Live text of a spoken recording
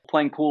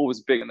playing pool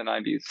was big in the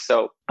 90s.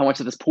 So I went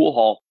to this pool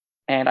hall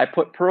and I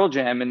put Pearl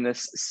Jam in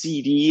this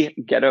CD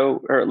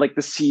ghetto, or like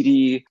the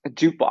CD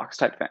jukebox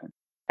type thing.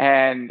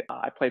 And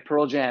I played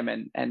Pearl Jam,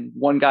 and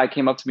one guy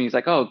came up to me. He's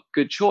like, "Oh,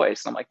 good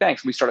choice." And I'm like,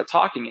 "Thanks." We started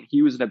talking, and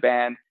he was in a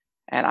band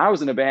and I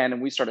was in a band,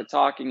 and we started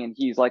talking, and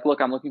he's like,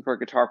 "Look, I'm looking for a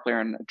guitar player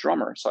and a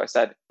drummer." So I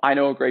said, "I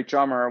know a great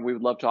drummer. We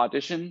would love to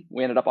audition."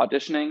 We ended up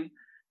auditioning.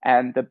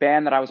 And the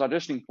band that I was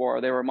auditioning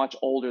for, they were much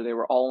older. They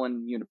were all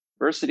in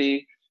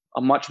university,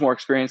 a much more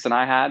experience than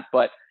I had.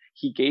 But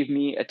he gave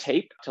me a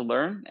tape to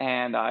learn,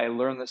 and I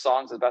learned the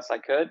songs as best I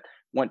could,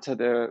 went to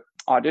the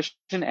audition,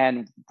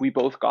 and we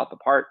both got the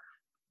part.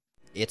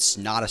 It's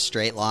not a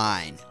straight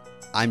line.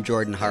 I'm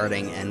Jordan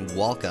Harding, and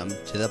welcome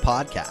to the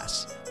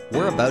podcast.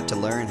 We're about to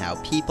learn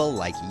how people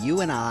like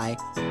you and I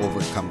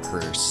overcome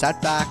career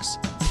setbacks,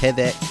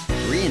 pivot,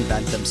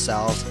 reinvent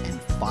themselves,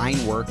 and find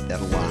work that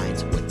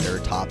aligns with their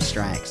top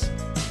strengths.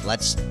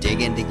 Let's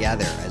dig in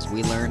together as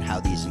we learn how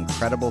these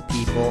incredible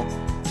people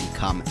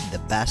become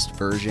the best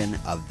version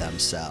of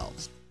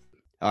themselves.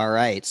 All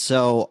right.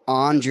 So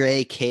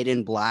Andre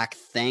Caden Black,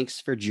 thanks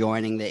for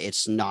joining the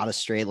It's Not a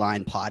Straight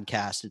Line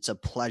podcast. It's a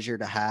pleasure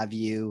to have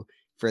you.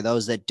 For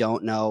those that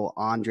don't know,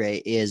 Andre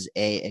is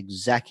an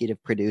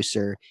executive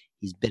producer.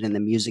 He's been in the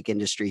music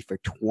industry for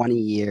 20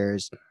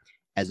 years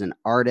as an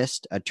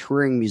artist, a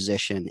touring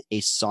musician, a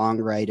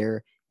songwriter,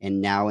 and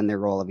now in the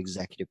role of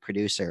executive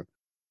producer.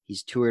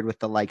 He's toured with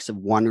the likes of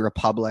One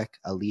Republic,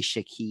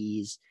 Alicia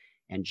Keys,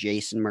 and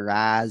Jason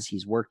Mraz.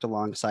 He's worked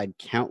alongside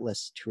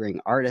countless touring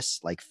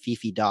artists like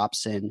Fifi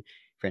Dobson,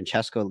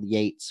 Francesco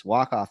Yates,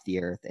 Walk Off the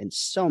Earth, and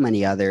so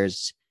many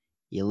others.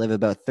 You live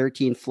about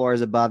 13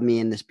 floors above me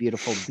in this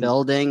beautiful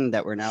building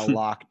that we're now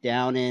locked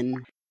down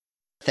in.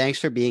 Thanks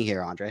for being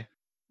here, Andre.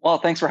 Well,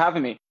 thanks for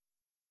having me.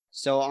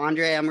 So,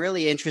 Andre, I'm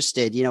really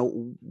interested.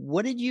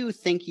 What did you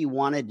think you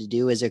wanted to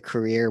do as a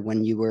career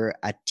when you were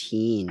a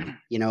teen?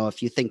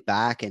 If you think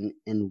back,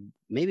 and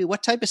maybe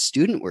what type of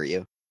student were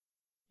you?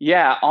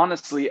 Yeah,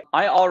 honestly,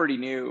 I already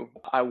knew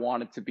I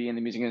wanted to be in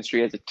the music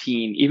industry as a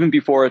teen, even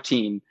before a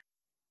teen.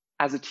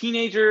 As a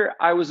teenager,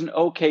 I was an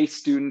okay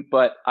student,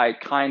 but I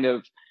kind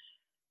of,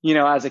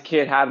 as a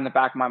kid had in the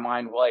back of my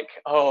mind, like,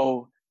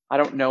 oh, I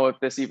don't know if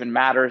this even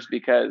matters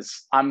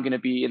because I'm going to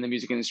be in the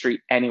music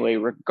industry anyway,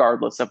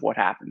 regardless of what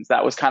happens.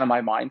 That was kind of my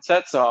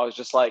mindset. So I was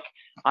just like,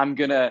 I'm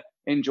going to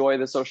enjoy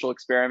the social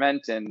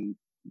experiment and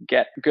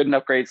get good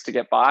enough grades to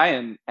get by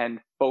and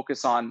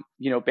focus on,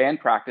 band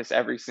practice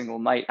every single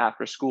night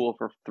after school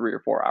for 3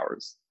 or 4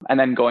 hours. And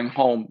then going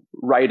home,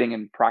 writing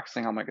and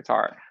practicing on my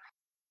guitar.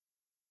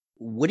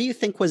 What do you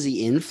think was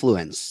the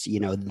influence,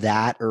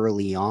 that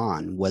early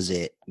on?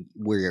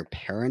 Were your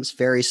parents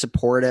very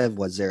supportive?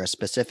 Was there a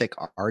specific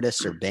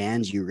artist or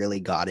bands you really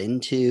got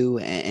into?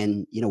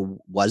 And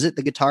was it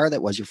the guitar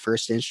that was your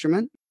first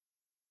instrument?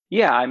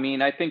 Yeah,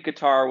 I think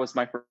guitar was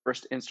my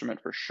first instrument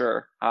for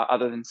sure,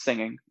 other than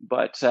singing.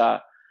 But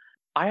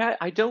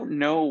I don't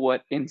know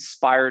what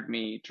inspired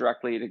me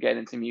directly to get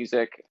into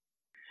music.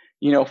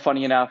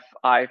 Funny enough,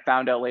 I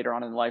found out later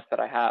on in life that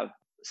I have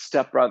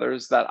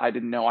stepbrothers that I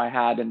didn't know I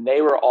had, and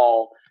they were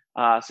all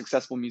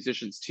successful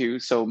musicians too.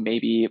 So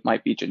maybe it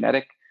might be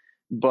genetic.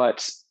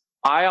 But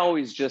I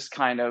always just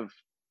kind of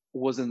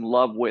was in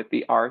love with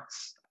the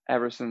arts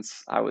ever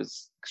since I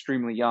was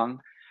extremely young.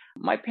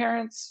 My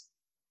parents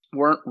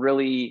weren't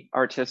really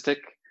artistic,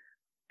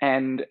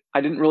 and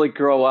I didn't really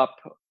grow up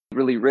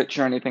really rich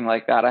or anything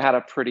like that. I had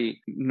a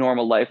pretty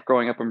normal life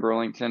growing up in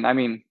Burlington.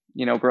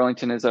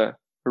 Burlington is a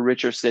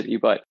richer city,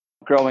 but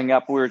growing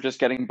up, we were just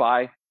getting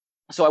by.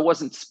 So I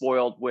wasn't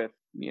spoiled with,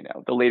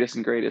 the latest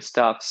and greatest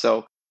stuff.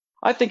 So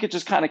I think it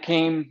just kind of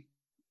came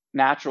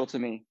natural to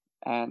me.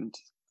 And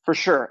for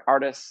sure,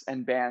 artists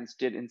and bands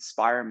did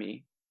inspire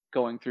me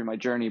going through my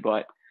journey.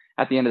 But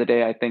at the end of the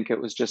day, I think it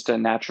was just a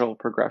natural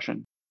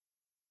progression.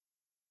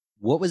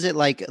 What was it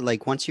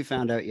like once you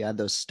found out you had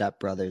those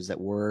stepbrothers that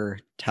were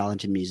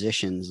talented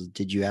musicians?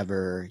 Did you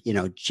ever,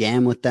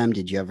 jam with them?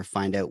 Did you ever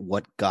find out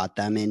what got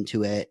them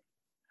into it?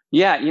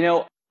 Yeah,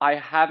 I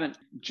haven't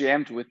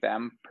jammed with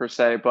them per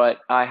se, but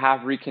I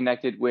have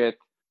reconnected with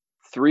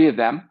 3 of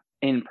them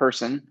in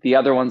person. The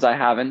other ones I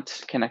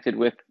haven't connected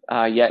with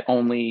yet,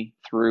 only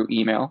through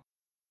email.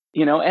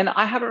 And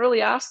I haven't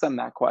really asked them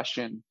that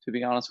question, to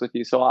be honest with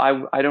you. So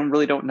I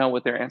don't know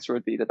what their answer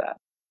would be to that.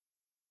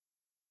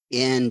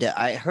 And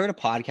I heard a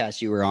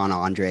podcast you were on,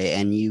 Andre,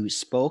 and you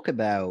spoke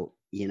about,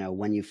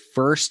 when you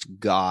first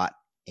got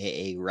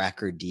a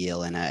record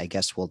deal, and I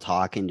guess we'll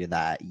talk into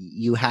that.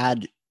 You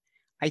had,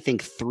 I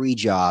think, 3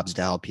 jobs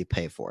to help you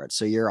pay for it.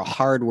 So you're a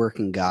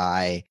hardworking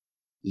guy.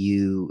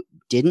 You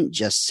didn't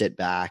just sit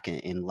back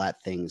and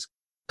let things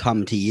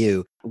come to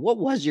you. What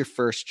was your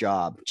first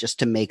job just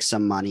to make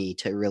some money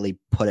to really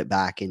put it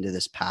back into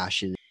this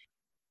passion?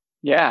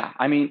 Yeah,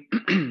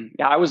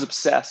 I was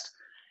obsessed.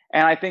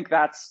 And I think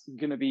that's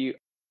going to be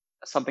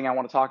something I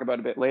want to talk about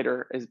a bit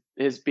later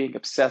is being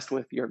obsessed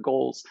with your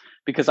goals,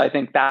 because I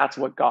think that's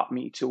what got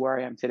me to where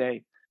I am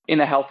today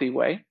in a healthy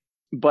way.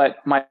 But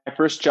my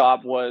first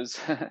job was,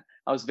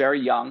 I was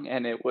very young,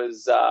 and it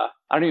was, I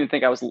don't even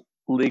think I was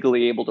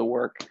legally able to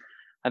work.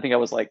 I think I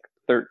was like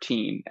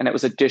 13, and it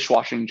was a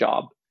dishwashing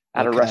job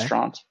at a Okay.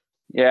 restaurant.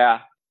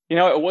 Yeah.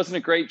 It wasn't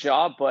a great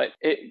job, but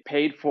it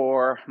paid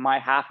for my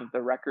half of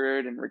the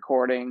record and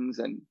recordings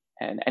and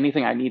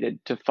anything I needed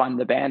to fund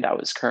the band I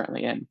was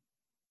currently in.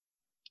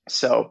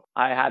 So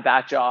I had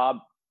that job.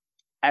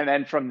 And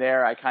then from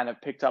there, I kind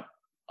of picked up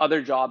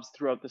other jobs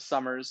throughout the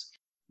summers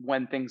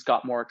when things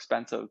got more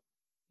expensive.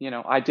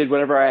 I did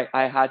whatever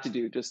I had to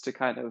do just to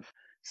kind of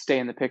stay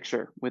in the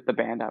picture with the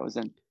band I was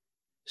in.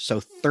 So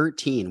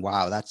 13,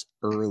 wow, that's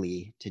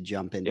early to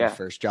jump into a Yeah.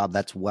 first job.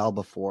 That's well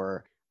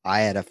before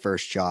I had a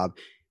first job.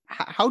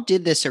 How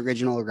did this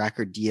original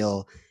record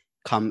deal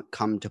come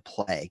to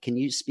play? Can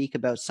you speak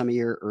about some of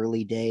your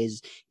early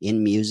days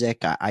in music?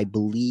 I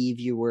believe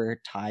you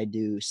were tied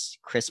to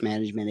Chris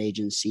Management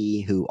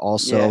Agency, who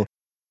also,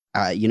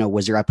 Yeah.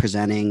 was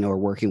representing or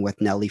working with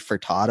Nelly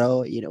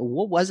Furtado.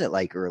 What was it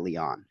like early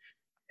on?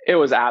 It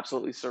was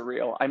absolutely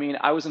surreal. I mean,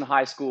 I was in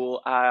high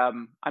school. I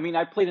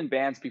played in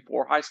bands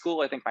before high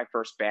school. I think my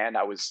first band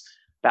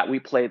that we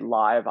played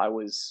live, I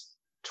was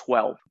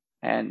 12,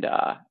 and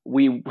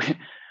we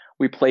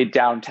we played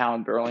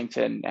downtown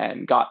Burlington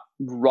and got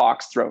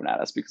rocks thrown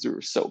at us because we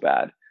were so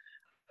bad.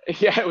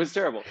 Yeah, it was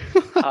terrible.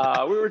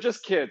 We were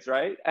just kids,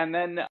 right? And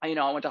then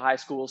I went to high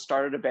school,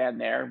 started a band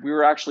there. We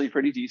were actually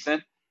pretty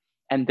decent,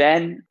 and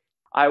then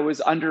I was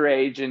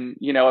underage, and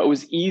it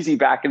was easy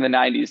back in the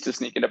 90s to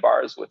sneak into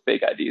bars with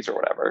fake IDs or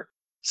whatever.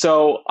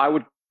 So I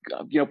would,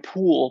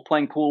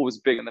 playing pool was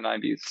big in the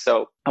 90s.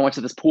 So I went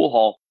to this pool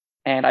hall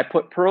and I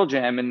put Pearl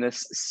Jam in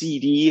this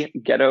CD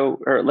ghetto,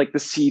 or like the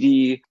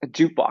CD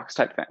jukebox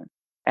type thing.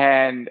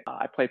 And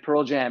I played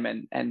Pearl Jam,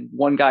 and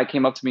one guy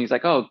came up to me. He's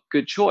like, "Oh,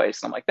 good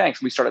choice." And I'm like, "Thanks."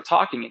 And we started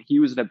talking, and he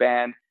was in a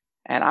band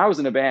and I was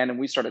in a band, and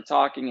we started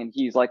talking, and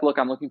he's like, "Look,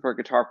 I'm looking for a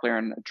guitar player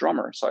and a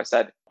drummer." So I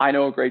said, "I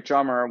know a great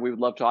drummer. We would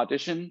love to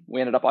audition."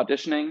 We ended up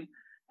auditioning.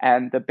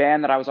 And the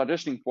band that I was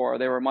auditioning for,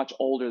 they were much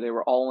older. They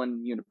were all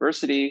in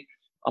university,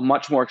 a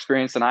much more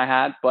experience than I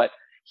had. But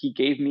he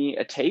gave me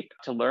a tape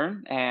to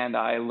learn, and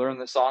I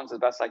learned the songs as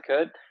best I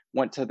could,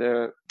 went to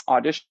the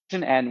audition,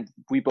 and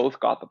we both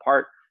got the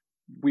part.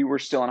 We were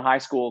still in high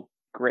school,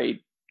 grade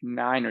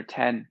 9 or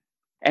 10.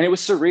 And it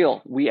was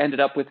surreal. We ended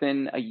up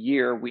within a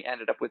year, we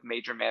ended up with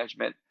major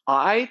management.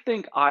 I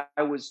think I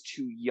was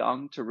too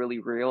young to really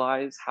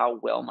realize how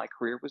well my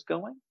career was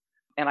going.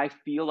 And I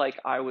feel like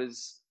I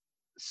was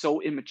so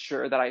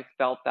immature that I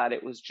felt that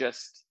it was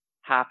just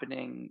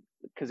happening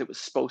because it was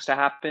supposed to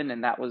happen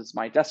and that was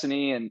my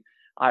destiny. And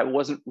I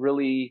wasn't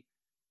really,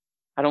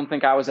 I don't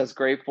think I was as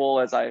grateful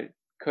as I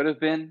could have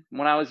been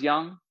when I was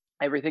young.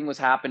 Everything was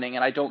happening,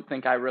 and I don't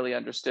think I really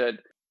understood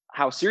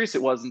how serious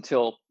it was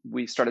until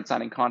we started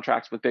signing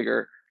contracts with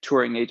bigger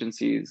touring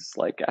agencies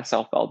like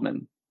SL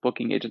Feldman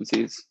booking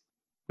agencies.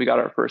 We got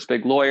our first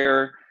big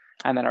lawyer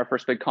and then our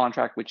first big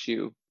contract, which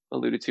you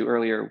alluded to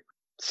earlier.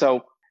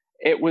 So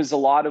it was a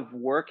lot of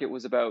work. It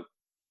was about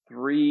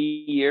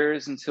 3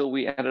 years until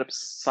we ended up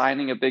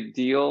signing a big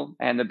deal,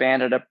 and the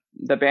band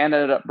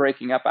ended up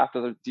breaking up after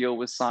the deal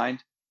was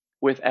signed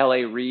with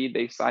LA Reid.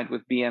 They signed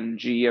with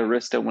BMG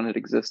Arista when it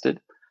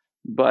existed.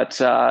 But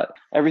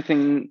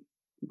everything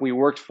we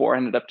worked for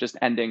ended up just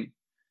ending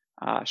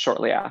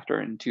shortly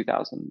after in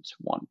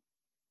 2001.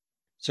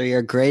 So you're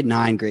a grade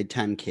 9, grade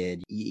 10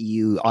 kid.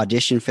 You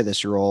auditioned for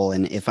this role,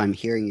 and if I'm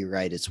hearing you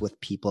right, it's with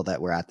people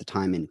that were at the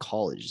time in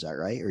college. Is that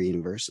right? Or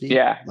university?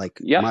 Yeah. Like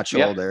Yep. much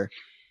Yep. older.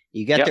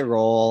 You get Yep. the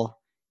role.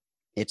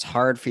 It's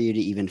hard for you to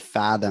even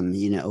fathom,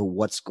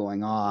 what's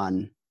going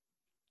on.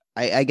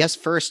 I guess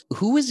first,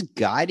 who is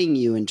guiding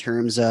you in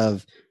terms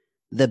of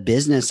the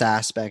business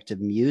aspect of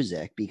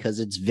music? Because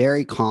it's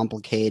very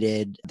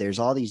complicated. There's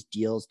all these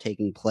deals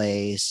taking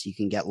place. You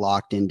can get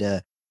locked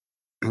into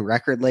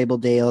record label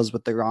deals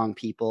with the wrong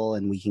people,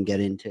 and we can get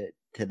into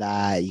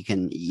that. You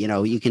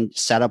can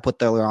set up with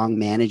the wrong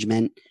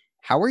management.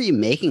 How are you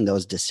making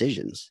those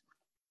decisions?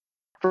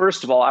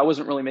 First of all, I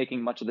wasn't really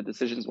making much of the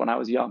decisions when I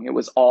was young. It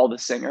was all the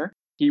singer.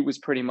 He was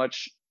pretty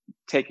much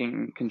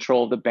taking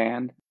control of the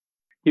band.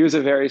 He was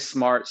a very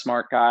smart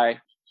guy.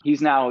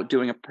 He's now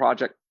doing a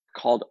project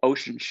called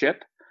Ocean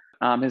Ship.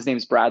 His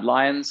name's Brad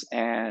Lyons,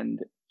 and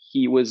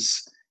he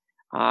was,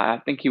 I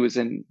think he was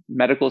in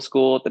medical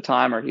school at the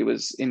time, or he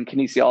was in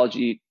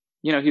kinesiology.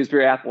 He was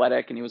very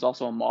athletic, and he was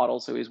also a model.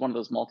 So he's one of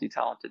those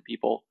multi-talented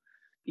people.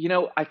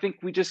 I think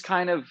we just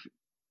kind of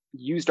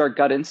used our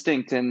gut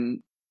instinct,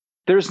 and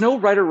there's no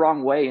right or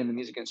wrong way in the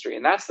music industry.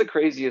 And that's the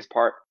craziest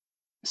part.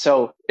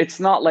 So it's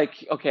not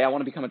like, okay, I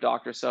want to become a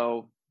doctor,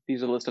 so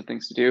these are the list of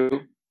things to do.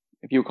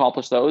 If you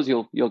accomplish those,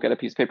 you'll get a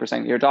piece of paper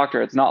saying that you're a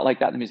doctor. It's not like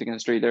that in the music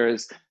industry. There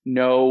is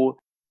no,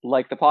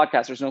 like the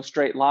podcast, there's no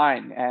straight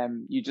line.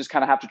 And you just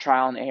kind of have to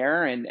trial and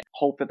error and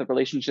hope that the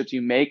relationships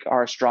you make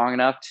are strong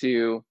enough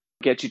to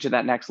get you to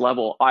that next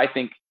level. I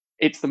think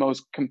it's the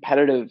most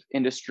competitive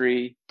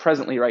industry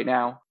presently right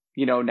now.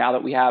 Now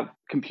that we have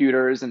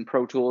computers and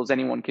Pro Tools,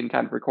 anyone can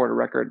kind of record a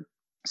record.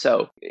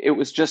 So it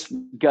was just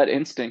gut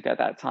instinct at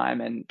that time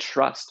and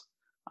trust.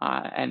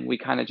 And we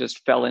kind of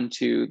just fell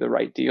into the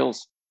right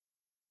deals.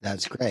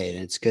 That's great.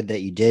 And it's good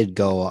that you did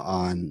go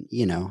on,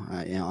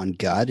 on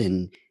gut.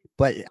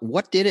 But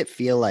what did it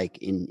feel like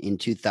in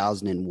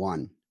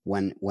 2001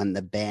 when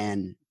the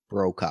band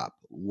broke up?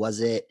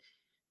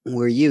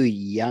 Were you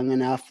young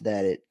enough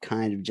that it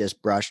kind of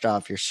just brushed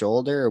off your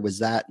shoulder, or was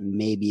that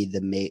maybe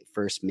the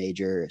first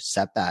major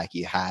setback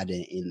you had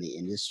in the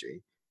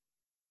industry?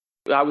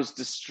 I was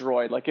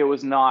destroyed. Like, it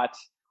was not,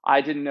 I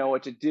didn't know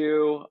what to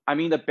do. I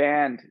mean, the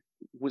band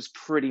was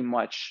pretty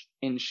much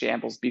in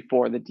shambles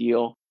before the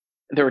deal.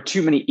 There were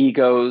too many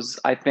egos.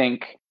 I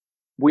think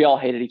we all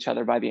hated each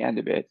other by the end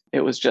of it.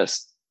 It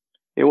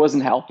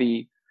wasn't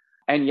healthy.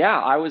 And yeah,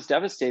 I was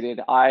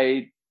devastated.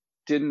 I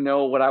didn't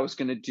know what I was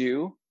going to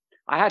do.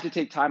 I had to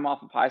take time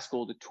off of high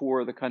school to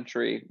tour the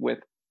country with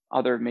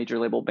other major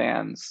label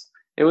bands.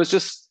 It was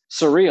just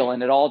surreal,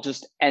 and it all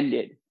just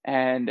ended.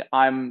 And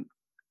I'm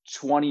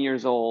 20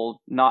 years old,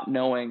 not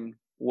knowing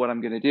what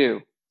I'm going to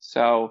do.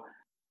 So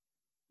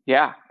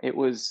yeah, it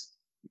was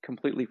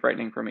completely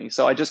frightening for me.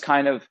 So I just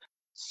kind of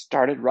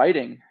started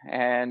writing,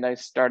 and I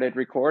started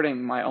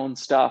recording my own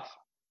stuff.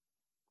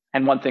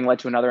 And one thing led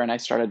to another, and I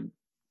started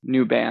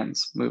new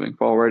bands moving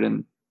forward.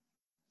 And,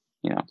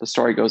 the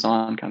story goes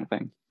on, kind of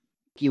thing.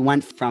 You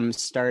went from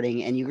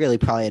starting, and you really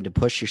probably had to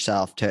push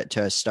yourself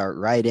to start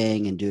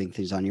writing and doing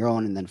things on your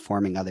own, and then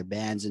forming other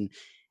bands. And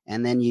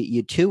then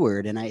you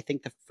toured. And I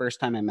think the first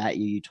time I met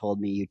you, you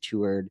told me you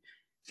toured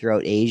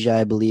throughout Asia,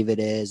 I believe it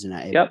is.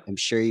 And Yep. I'm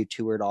sure you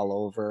toured all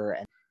over.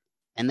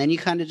 And then you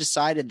kind of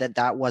decided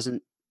that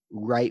wasn't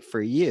right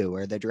for you,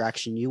 or the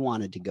direction you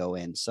wanted to go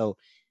in. So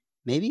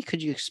maybe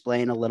could you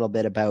explain a little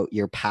bit about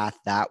your path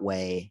that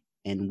way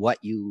and what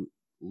you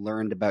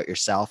learned about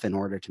yourself in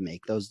order to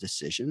make those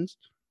decisions?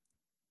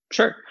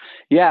 Sure.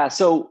 Yeah.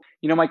 So,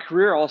 my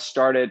career all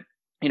started,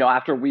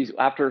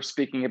 after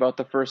speaking about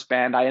the first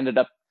band, I ended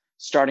up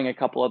starting a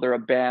couple other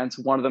bands.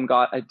 One of them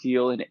got a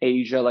deal in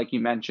Asia, like you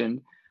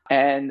mentioned,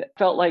 and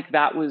felt like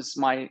that was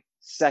my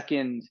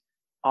second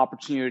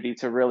opportunity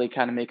to really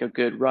kind of make a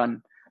good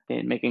run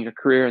in making a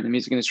career in the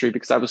music industry,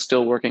 because I was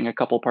still working a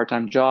couple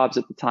part-time jobs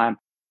at the time.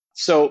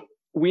 So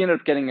we ended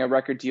up getting a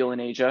record deal in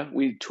Asia.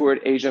 We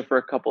toured Asia for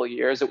a couple of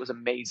years. It was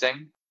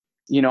amazing.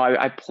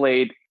 I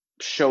played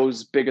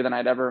shows bigger than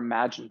I'd ever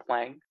imagined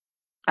playing.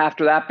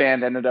 After that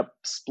band ended up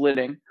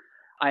splitting,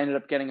 I ended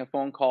up getting a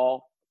phone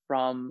call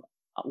from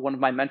one of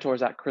my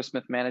mentors at Chris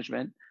Smith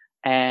Management,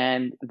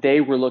 and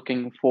they were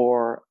looking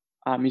for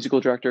a musical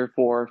director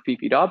for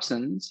Fifi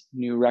Dobson's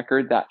new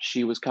record that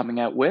she was coming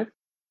out with.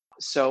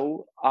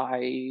 So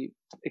I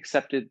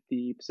accepted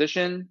the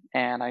position,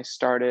 and I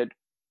started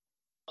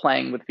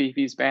playing with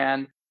Fifi's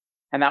band,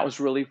 and that was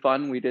really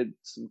fun. We did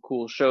some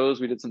cool shows,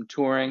 we did some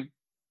touring,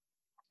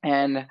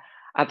 and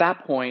at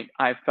that point,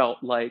 I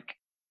felt like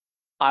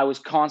I was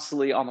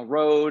constantly on the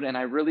road, and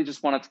I really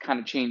just wanted to kind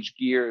of change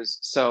gears.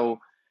 So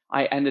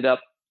I ended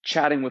up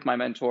chatting with my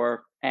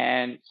mentor,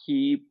 and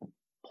he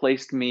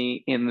placed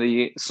me in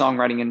the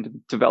songwriting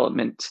and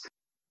development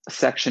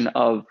section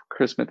of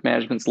Chris Smith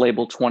Management's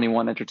label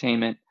 21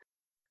 Entertainment.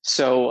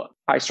 So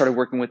I started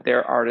working with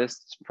their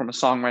artists from a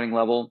songwriting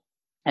level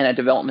and a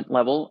development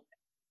level.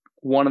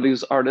 One of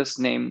these artists'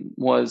 name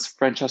was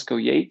Francesco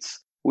Yates.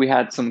 We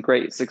had some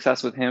great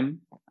success with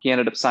him. He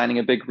ended up signing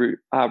a big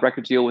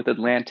record deal with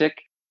Atlantic,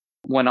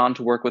 went on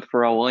to work with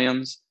Pharrell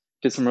Williams,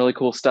 did some really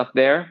cool stuff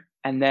there.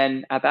 And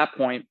then at that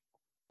point,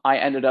 I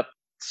ended up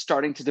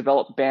starting to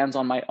develop bands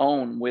on my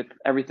own with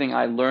everything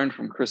I learned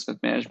from Chris Smith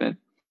Management.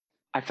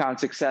 I found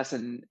success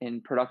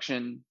in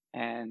production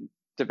and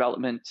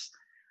development.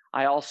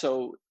 I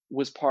also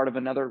was part of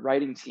another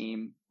writing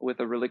team with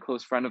a really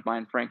close friend of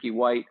mine, Frankie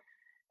White,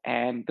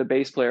 and the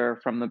bass player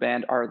from the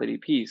band Our Lady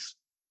Peace.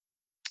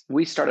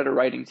 We started a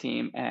writing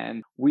team,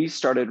 and we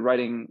started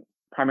writing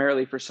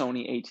primarily for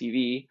Sony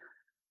ATV.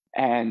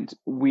 And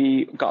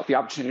we got the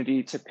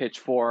opportunity to pitch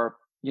for,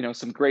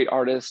 some great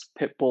artists,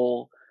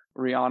 Pitbull,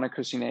 Rihanna,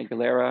 Christina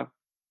Aguilera.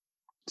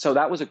 So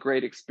that was a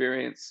great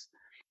experience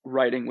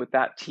writing with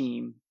that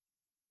team,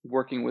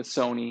 working with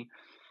Sony.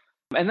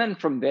 And then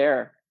from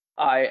there,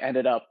 I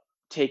ended up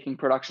taking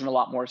production a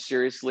lot more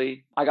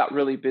seriously. I got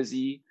really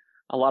busy.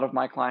 A lot of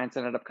my clients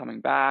ended up coming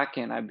back,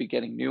 and I'd be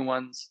getting new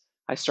ones.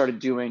 I started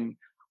doing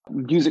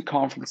music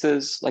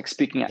conferences, like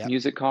speaking at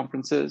music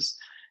conferences,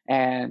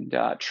 and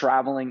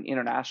traveling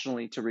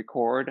internationally to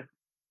record.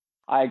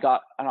 I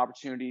got an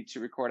opportunity to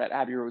record at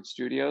Abbey Road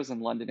Studios in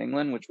London,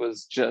 England, which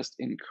was just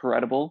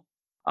incredible.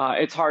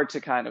 It's hard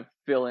to kind of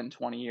fill in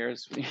 20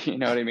 years, you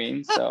know what I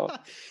mean? So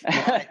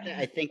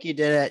I think you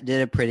did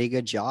a pretty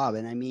good job.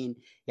 And I mean,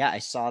 yeah, I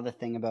saw the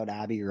thing about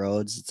Abbey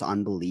Roads. It's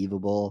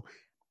unbelievable,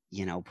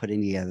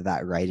 putting together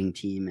that writing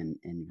team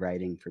and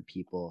writing for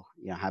people,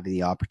 having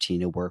the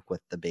opportunity to work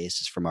with the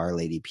bassist from Our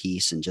Lady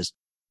Peace, and just,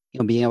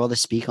 being able to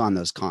speak on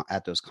those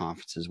at those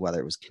conferences, whether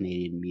it was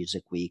Canadian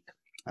Music Week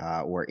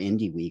or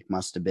Indie Week,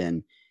 must have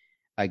been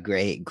a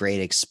great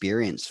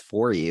experience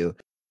for you.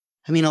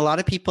 I mean, a lot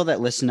of people that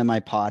listen to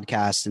my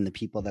podcast and the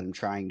people that I'm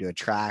trying to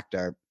attract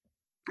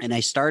and I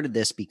started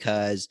this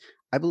because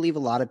I believe a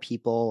lot of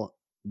people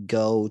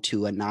go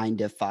to a 9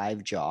 to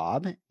 5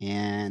 job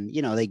and,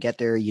 they get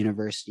their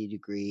university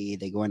degree,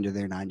 they go into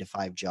their 9 to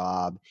 5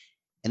 job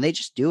and they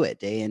just do it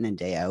day in and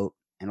day out.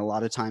 And a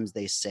lot of times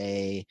they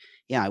say,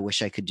 yeah, I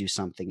wish I could do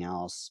something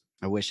else.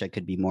 I wish I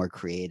could be more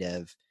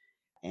creative.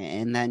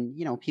 And then,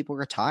 people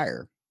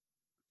retire.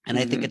 And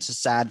I think Hmm. it's a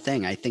sad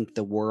thing. I think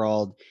the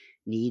world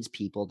needs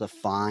people to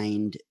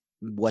find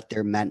what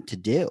they're meant to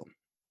do.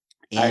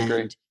 I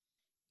agree. And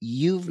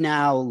you've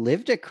now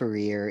lived a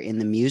career in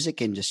the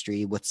music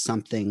industry with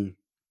something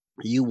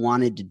you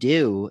wanted to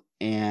do.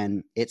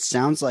 And it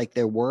sounds like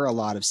there were a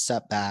lot of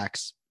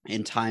setbacks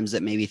in times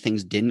that maybe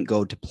things didn't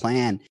go to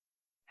plan.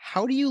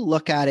 How do you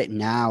look at it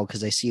now?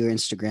 Because I see your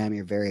Instagram,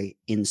 you're very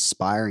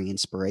inspiring,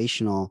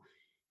 inspirational.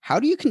 How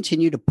do you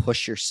continue to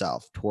push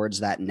yourself towards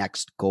that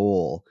next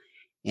goal?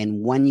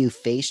 And when you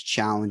face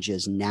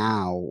challenges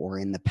now or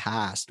in the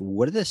past,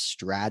 what are the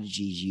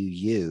strategies you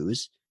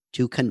use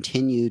to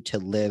continue to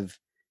live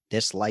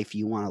this life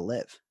you want to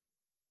live?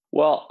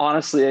 Well,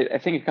 honestly, I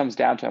think it comes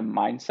down to a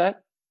mindset.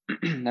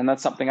 And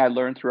that's something I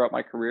learned throughout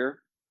my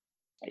career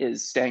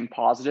is staying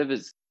positive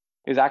is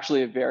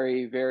actually a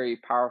very, very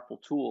powerful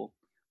tool.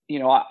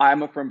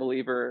 I'm a firm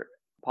believer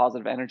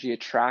positive energy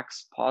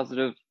attracts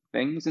positive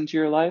things into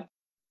your life.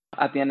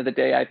 At the end of the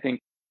day, I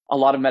think a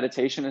lot of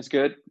meditation is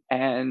good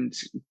and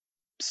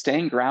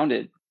staying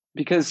grounded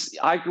because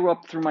I grew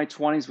up through my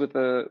 20s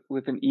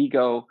with an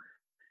ego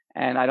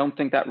and I don't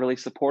think that really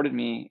supported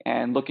me.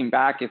 And looking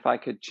back, if I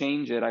could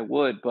change it, I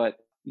would. But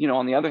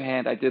on the other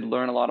hand, I did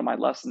learn a lot of my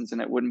lessons,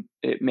 and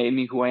it made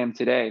me who I am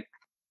today.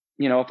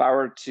 If I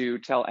were to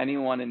tell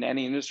anyone in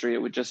any industry,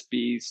 it would just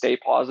be stay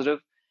positive.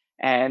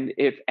 And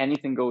if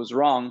anything goes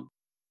wrong,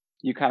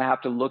 you kind of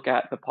have to look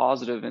at the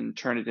positive and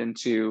turn it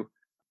into,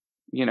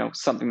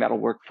 something that'll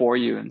work for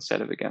you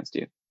instead of against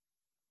you.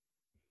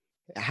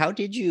 How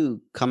did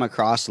you come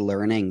across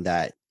learning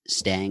that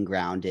staying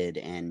grounded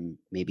and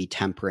maybe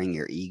tempering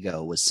your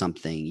ego was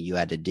something you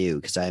had to do?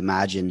 Because I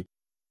imagine,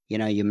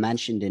 you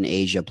mentioned in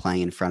Asia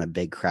playing in front of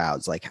big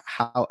crowds. Like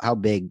how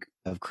big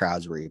of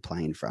crowds were you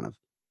playing in front of?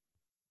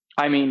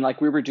 I mean,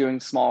 like we were doing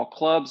small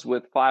clubs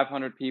with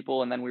 500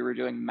 people, and then we were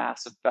doing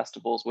massive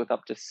festivals with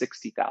up to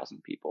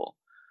 60,000 people.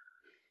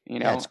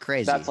 Yeah, it's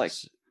crazy. That's like,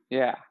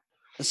 yeah.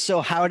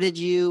 So how did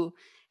you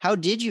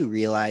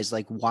realize,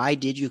 like, why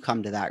did you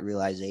come to that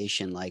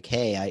realization? Like,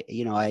 hey,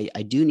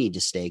 I do need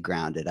to stay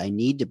grounded. I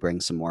need to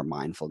bring some more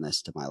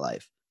mindfulness to my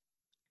life.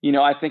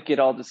 I think it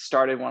all just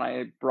started when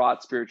I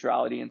brought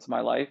spirituality into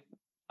my life.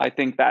 I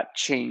think that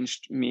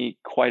changed me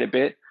quite a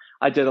bit.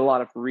 I did a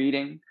lot of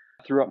reading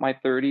throughout my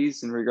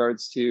 30s in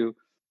regards to,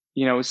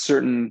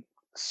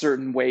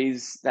 certain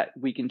ways that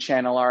we can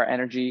channel our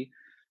energy.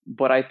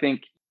 But I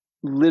think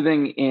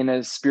living in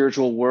a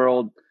spiritual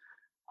world,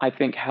 I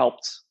think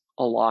helped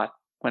a lot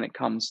when it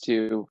comes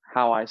to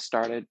how I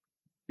started,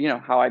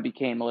 how I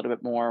became a little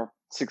bit more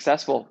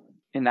successful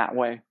in that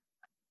way.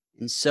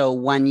 And so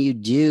when you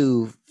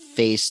do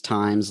face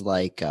times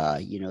like,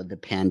 the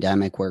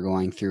pandemic we're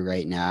going through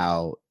right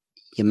now,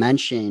 you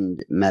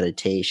mentioned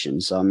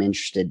meditation. So I'm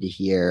interested to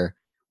hear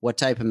what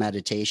type of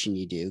meditation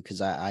you do,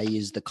 because I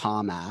use the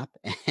Calm app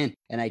and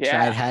I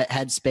tried Yeah.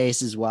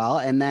 Headspace as well.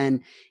 And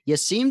then you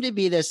seem to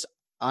be this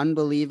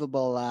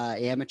unbelievable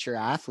amateur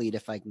athlete,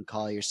 if I can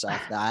call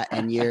yourself that.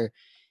 And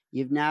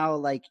you've now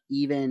like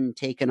even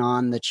taken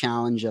on the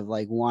challenge of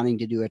like wanting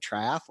to do a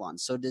triathlon.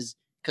 So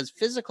because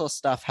physical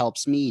stuff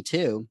helps me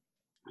too.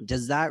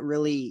 Does that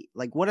really,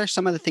 like, what are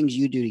some of the things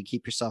you do to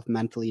keep yourself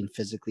mentally and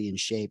physically in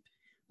shape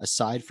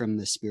aside from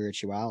the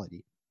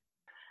spirituality?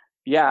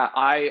 Yeah,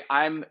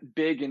 I'm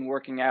big in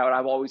working out.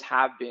 I've always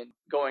have been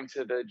going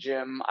to the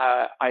gym.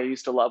 I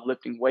used to love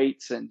lifting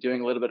weights and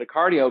doing a little bit of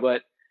cardio,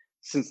 but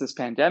since this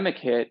pandemic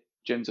hit,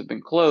 gyms have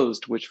been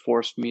closed, which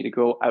forced me to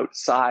go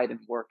outside and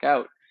work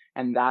out.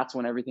 And that's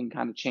when everything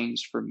kind of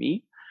changed for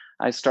me.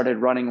 I started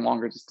running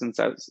longer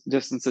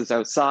distances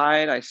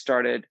outside. I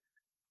started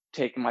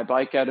taking my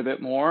bike out a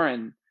bit more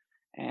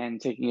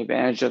and taking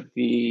advantage of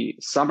the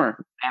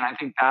summer. And I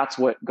think that's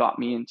what got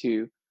me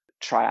into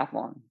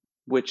triathlon,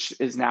 which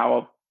is now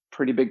a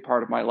pretty big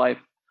part of my life.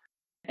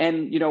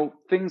 And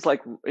things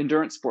like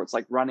endurance sports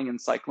like running and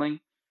cycling,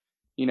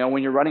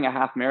 when you're running a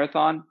half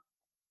marathon,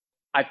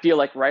 I feel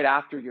like right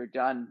after you're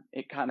done,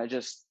 it kind of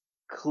just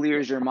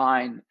clears your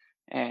mind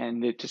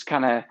and it just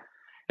kind of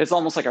it's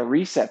almost like a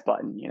reset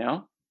button.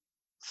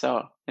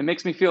 So it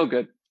makes me feel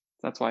good.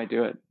 That's why I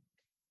do it.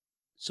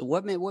 So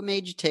what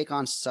made you take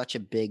on such a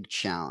big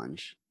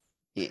challenge?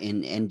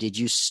 And did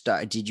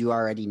you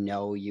already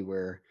know you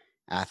were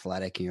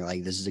athletic and you're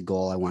like, this is a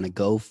goal I want to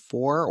go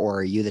for? Or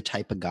are you the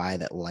type of guy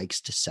that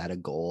likes to set a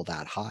goal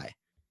that high?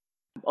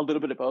 A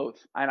little bit of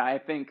both. And I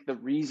think the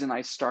reason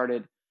I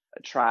started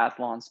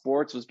triathlon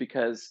sports was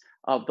because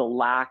of the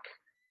lack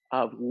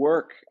of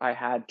work I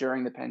had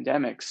during the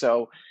pandemic.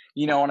 So,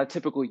 on a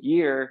typical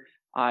year,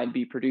 I'd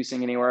be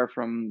producing anywhere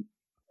from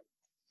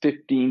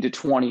 15 to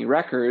 20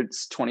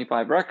 records,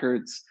 25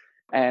 records,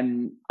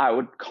 and I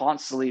would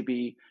constantly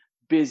be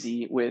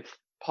busy with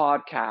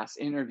podcasts,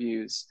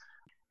 interviews.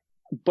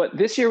 But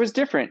this year was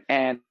different.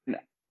 And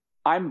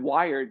I'm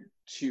wired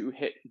to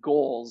hit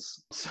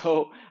goals.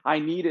 So I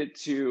needed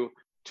to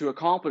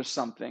accomplish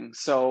something.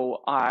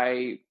 So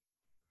I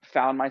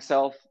found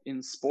myself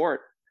in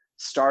sport,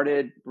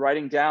 started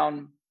writing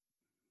down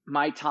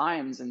my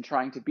times and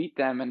trying to beat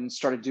them, and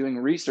started doing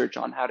research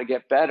on how to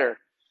get better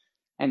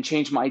and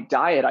change my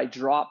diet. I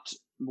dropped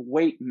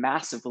weight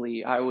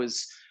massively. I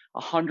was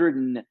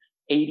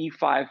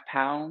 185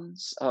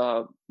 pounds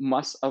of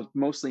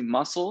mostly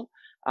muscle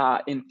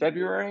in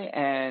February,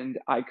 and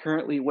I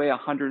currently weigh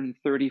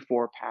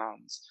 134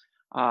 pounds.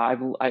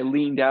 I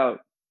leaned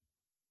out.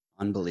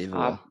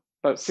 Unbelievable.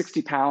 About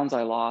 60 pounds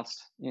I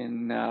lost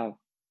in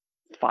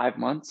 5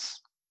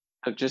 months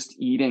of just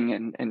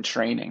eating and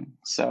training.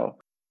 So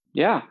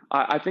yeah,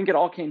 I think it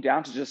all came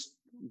down to just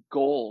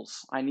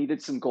goals. I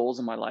needed some goals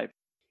in my life.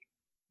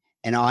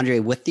 And Andre,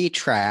 with the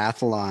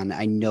triathlon,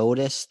 I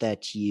noticed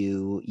that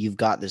you've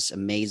got this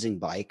amazing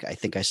bike. I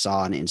think I saw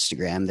on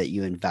Instagram that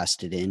you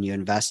invested in. You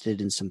invested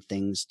in some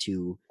things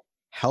to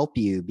help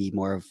you be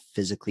more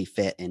physically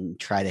fit and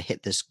try to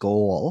hit this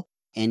goal.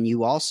 And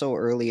you also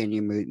early in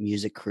your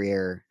music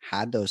career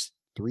had those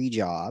 3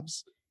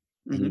 jobs.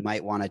 And you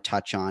might want to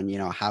touch on,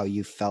 how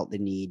you felt the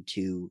need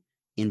to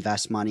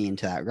invest money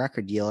into that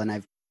record deal. And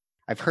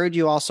I've heard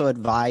you also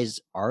advise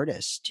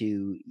artists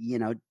to,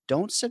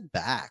 don't sit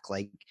back,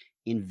 like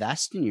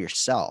invest in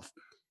yourself.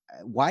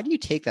 Why do you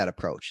take that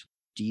approach?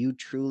 Do you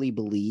truly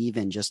believe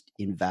in just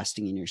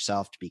investing in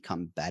yourself to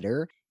become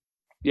better?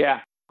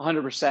 Yeah,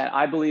 100%.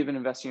 I believe in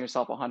investing in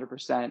yourself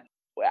 100%.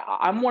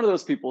 I'm one of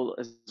those people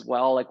as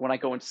well. Like when I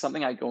go into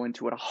something, I go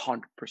into it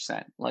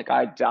 100%. Like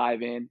I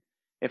dive in.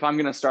 If I'm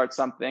going to start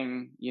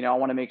something, I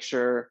want to make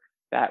sure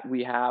that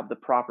we have the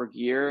proper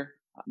gear,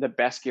 the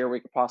best gear we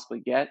could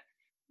possibly get.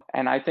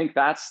 And I think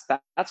that's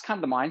kind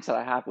of the mindset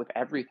I have with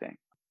everything,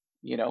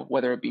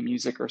 whether it be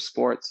music or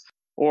sports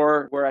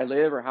or where I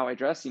live or how I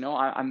dress.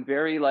 I'm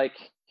very like,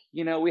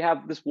 we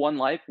have this one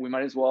life. We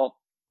might as well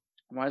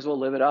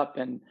live it up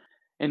and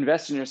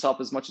invest in yourself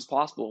as much as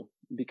possible,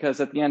 because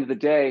at the end of the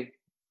day,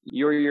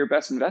 you're your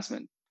best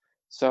investment.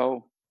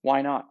 So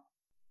why not?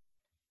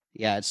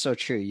 Yeah, it's so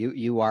true.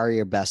 You are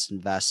your best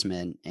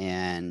investment,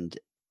 and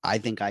I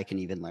think I can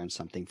even learn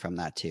something from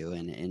that too.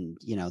 And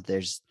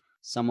there's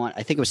someone,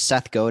 I think it was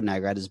Seth Godin. I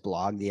read his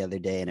blog the other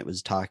day, and it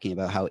was talking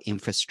about how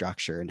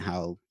infrastructure and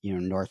how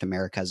North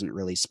America hasn't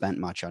really spent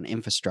much on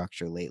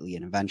infrastructure lately,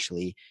 and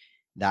eventually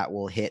that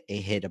will hit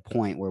a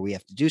point where we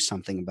have to do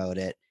something about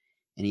it.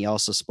 And he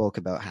also spoke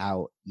about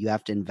how you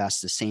have to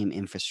invest the same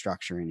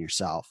infrastructure in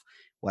yourself,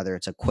 whether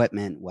it's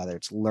equipment, whether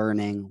it's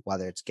learning,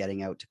 whether it's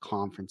getting out to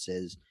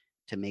conferences,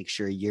 to make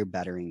sure you're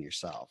bettering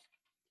yourself.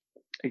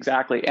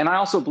 Exactly. And I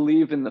also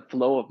believe in the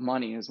flow of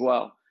money as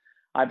well.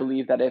 I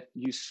believe that if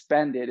you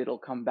spend it, it'll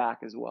come back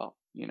as well.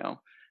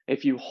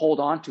 If you hold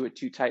on to it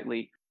too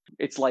tightly,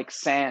 it's like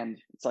sand.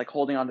 It's like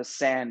holding on to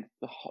sand.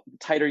 The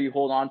tighter you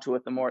hold on to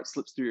it, the more it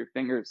slips through your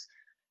fingers.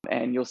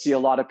 And you'll see a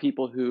lot of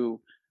people who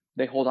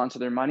they hold on to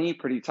their money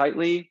pretty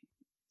tightly.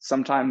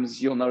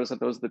 Sometimes you'll notice that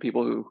those are the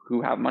people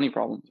who have money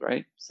problems,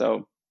 right?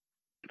 So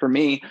for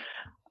me,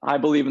 I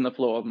believe in the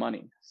flow of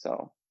money.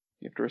 So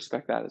you have to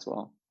respect that as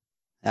well.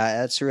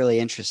 That's really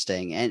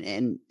interesting.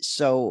 And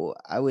so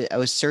I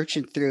was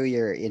searching through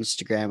your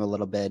Instagram a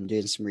little bit and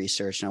doing some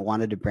research, and I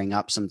wanted to bring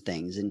up some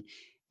things.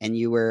 And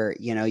you were,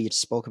 you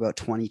spoke about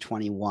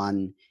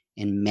 2021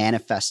 and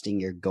manifesting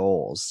your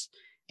goals,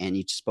 and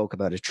you spoke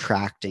about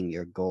attracting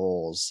your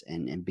goals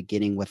and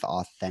beginning with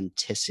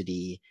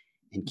authenticity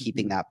and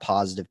keeping that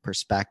positive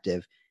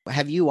perspective.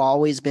 Have you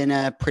always been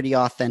a pretty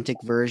authentic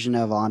version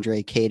of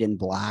Andre Caden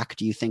Black?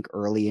 Do you think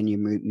early in your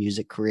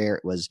music career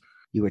it was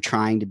you were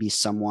trying to be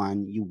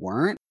someone you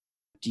weren't?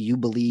 Do you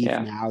believe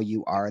now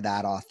you are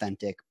that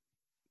authentic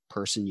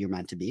person you're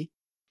meant to be?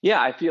 Yeah,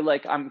 I feel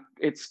like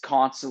it's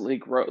constantly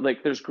growth.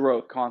 Like there's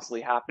growth constantly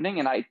happening.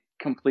 And I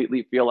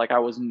completely feel like I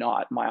was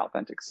not my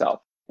authentic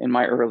self in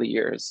my early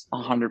years,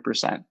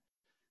 100%.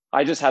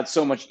 I just had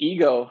so much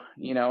ego,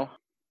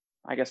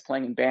 I guess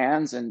playing in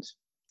bands and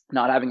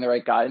not having the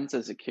right guidance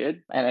as a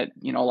kid. And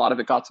a lot of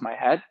it got to my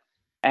head.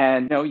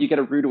 And, you get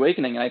a rude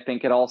awakening. And I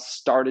think it all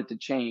started to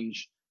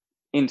change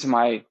into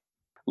my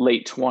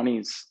late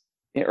 20s,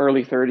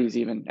 early 30s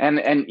even.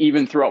 And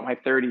even throughout my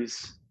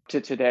 30s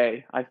to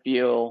today, I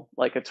feel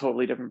like a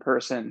totally different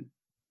person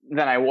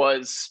than I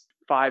was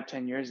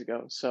 5-10 years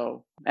ago.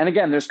 So, and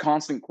again, there's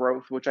constant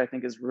growth, which I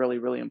think is really,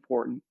 really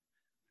important.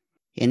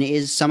 And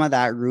is some of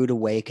that rude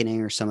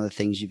awakening or some of the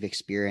things you've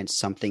experienced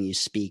something you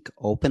speak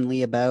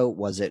openly about?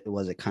 Was it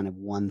kind of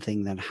one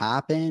thing that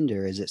happened,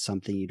 or is it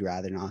something you'd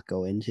rather not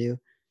go into?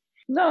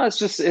 No,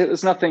 it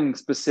was nothing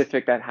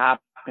specific that happened.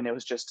 It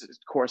was just a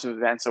course of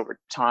events over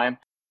time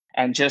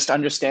and just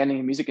understanding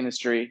the music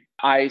industry.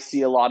 I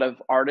see a lot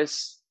of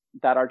artists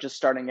that are just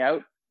starting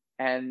out,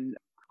 and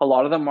a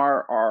lot of them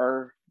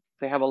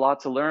they have a lot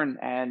to learn,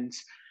 and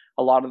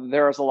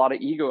there's a lot of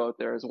ego out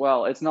there as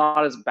well. It's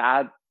not as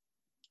bad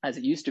as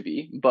it used to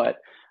be, but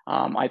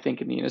I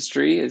think in the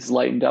industry is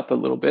lightened up a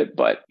little bit,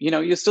 but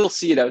you still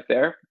see it out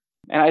there.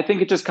 And I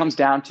think it just comes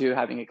down to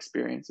having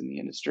experience in the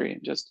industry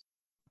and just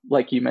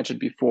like you mentioned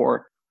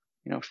before,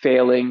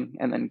 failing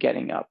and then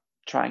getting up,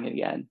 trying it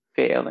again,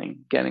 failing,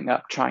 getting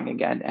up, trying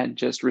again, and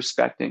just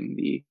respecting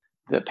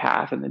the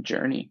path and the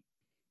journey.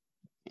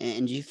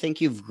 And do you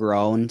think you've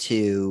grown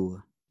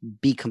to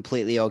be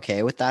completely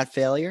okay with that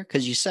failure?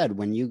 Because you said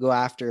when you go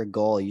after a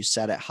goal, you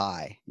set it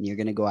high and you're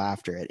going to go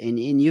after it. And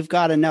you've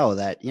got to know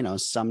that,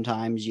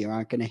 sometimes you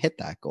aren't going to hit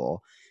that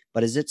goal.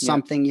 But is it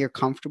something you're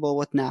comfortable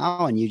with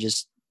now and you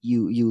just,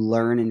 you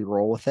learn and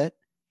roll with it?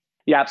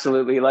 Yeah,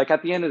 absolutely. Like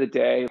at the end of the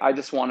day, I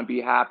just want to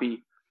be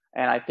happy.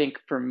 And I think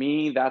for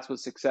me, that's what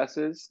success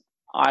is.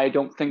 I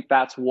don't think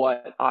that's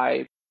what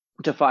I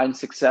defined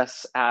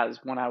success as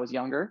when I was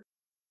younger.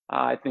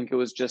 I think it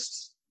was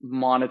just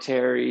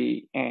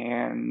monetary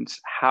and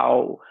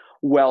how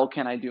well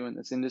can I do in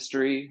this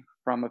industry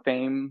from a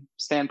fame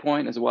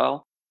standpoint as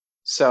well.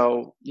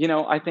 So,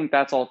 I think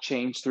that's all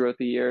changed throughout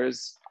the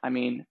years. I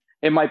mean,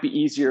 it might be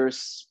easier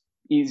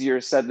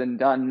said than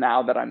done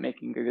now that I'm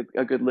making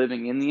a good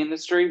living in the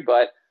industry.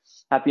 But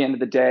at the end of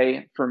the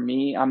day, for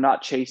me, I'm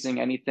not chasing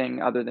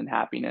anything other than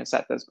happiness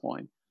at this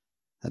point.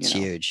 That's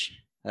huge.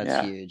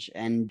 That's huge.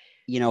 And,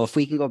 if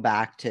we can go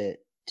back to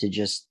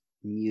just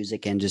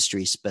music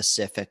industry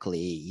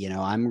specifically,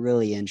 I'm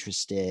really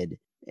interested.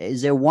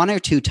 Is there one or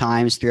two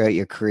times throughout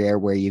your career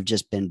where you've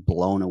just been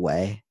blown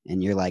away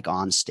and you're like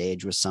on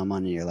stage with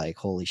someone and you're like,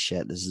 holy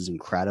shit, this is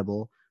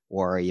incredible?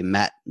 Or you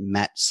met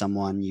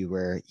someone you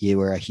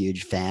were a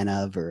huge fan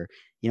of, or,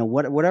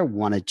 what are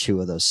one or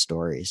two of those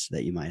stories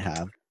that you might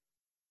have?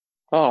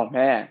 Oh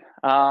man.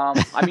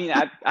 I mean,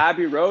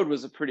 Abbey Road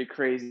was a pretty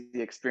crazy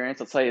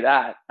experience. I'll tell you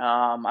that.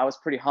 I was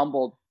pretty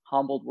humbled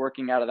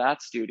working out of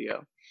that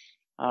studio.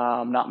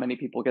 Not many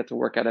people get to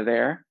work out of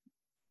there.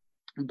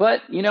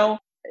 But,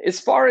 as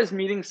far as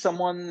meeting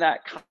someone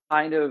that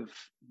kind of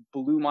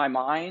blew my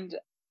mind,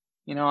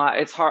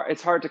 it's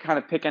hard to kind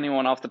of pick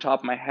anyone off the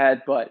top of my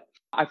head, but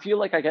I feel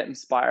like I get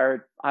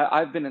inspired.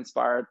 I've been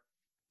inspired.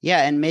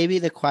 Yeah. And maybe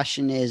the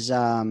question is,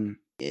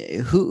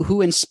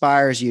 who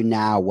inspires you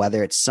now,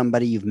 whether it's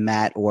somebody you've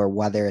met or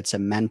whether it's a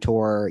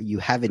mentor you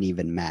haven't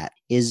even met?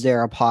 Is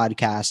there a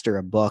podcast or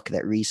a book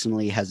that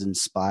recently has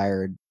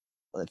inspired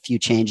a few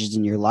changes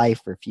in your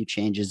life or a few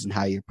changes in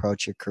how you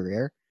approach your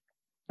career?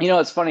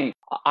 It's funny.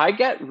 I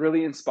get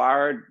really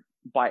inspired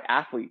by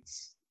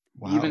athletes,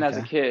 even as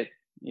a kid.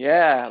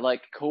 Yeah,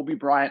 like Kobe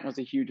Bryant was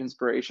a huge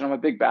inspiration. I'm a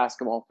big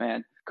basketball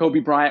fan. Kobe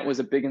Bryant was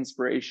a big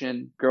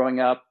inspiration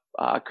growing up.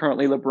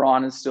 Currently,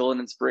 LeBron is still an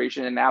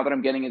inspiration. And now that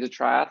I'm getting into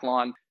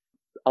triathlon,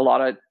 a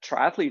lot of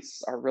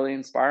triathletes are really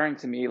inspiring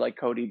to me, like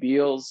Cody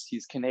Beals.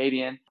 He's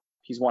Canadian.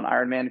 He's won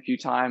Ironman a few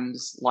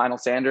times. Lionel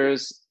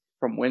Sanders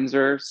from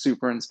Windsor,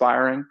 super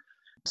inspiring.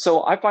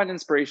 So I find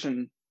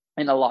inspiration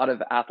in a lot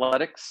of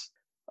athletics.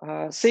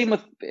 Same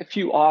with a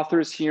few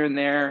authors here and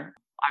there.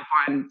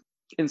 I find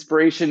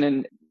inspiration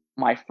in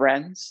my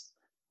friends.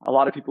 A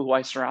lot of people who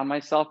I surround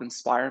myself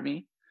inspire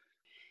me.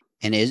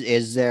 And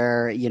is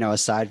there,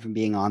 aside from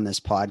being on this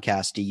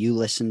podcast, do you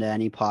listen to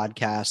any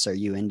podcasts? Are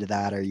you into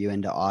that? Are you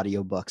into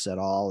audiobooks at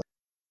all?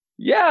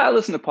 Yeah, I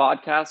listen to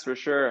podcasts for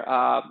sure.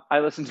 I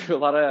listen to a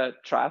lot of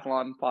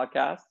triathlon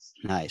podcasts.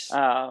 Nice.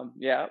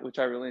 Which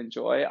I really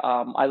enjoy.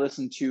 I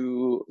listen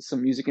to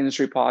some music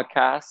industry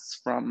podcasts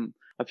from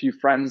a few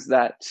friends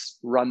that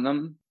run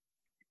them.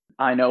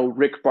 I know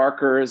Rick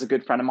Barker is a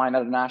good friend of mine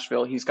out of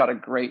Nashville. He's got a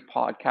great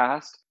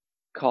podcast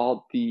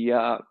called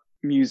the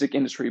Music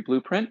Industry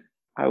Blueprint.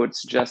 I would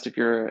suggest if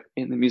you're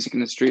in the music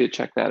industry to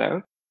check that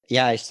out.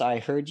 Yeah, I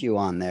heard you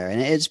on there,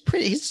 and his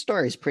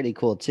story is pretty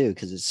cool too,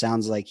 because it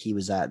sounds like he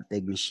was at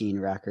Big Machine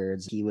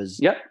Records. He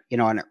was,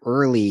 an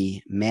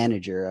early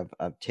manager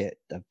of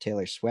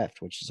Taylor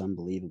Swift, which is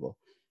unbelievable.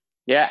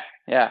 Yeah.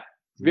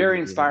 Very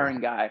inspiring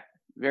guy.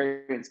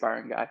 Very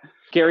inspiring guy.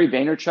 Gary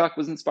Vaynerchuk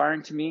was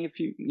inspiring to me.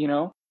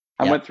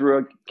 I went through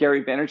a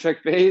Gary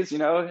Vaynerchuk phase,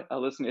 I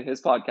listen to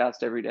his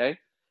podcast every day.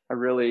 I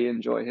really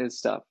enjoy his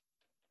stuff.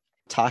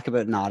 Talk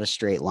about not a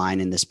straight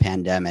line in this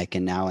pandemic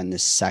and now in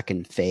this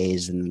second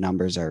phase, and the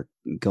numbers are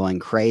going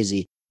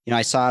crazy.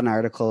 I saw an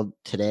article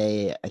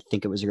today. I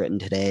think it was written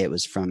today. It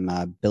was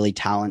from Billy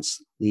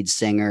Talent's lead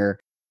singer,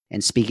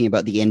 and speaking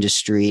about the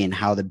industry and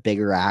how the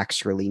bigger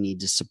acts really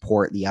need to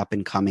support the up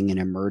and coming and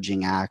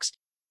emerging acts.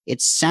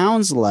 It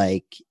sounds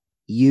like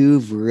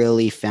you've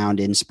really found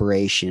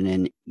inspiration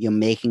in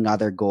making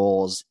other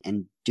goals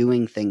and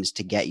doing things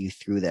to get you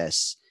through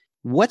this.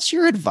 What's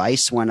your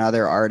advice when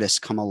other artists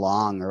come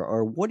along,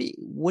 or what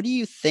do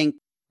you think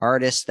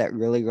artists that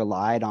really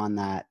relied on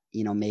that,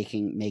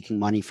 making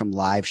money from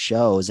live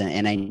shows,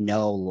 and I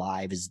know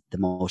live is the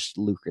most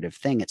lucrative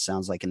thing, it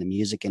sounds like, in the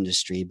music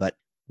industry, but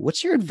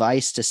what's your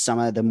advice to some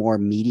of the more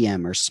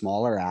medium or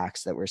smaller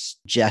acts that were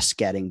just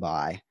getting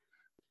by?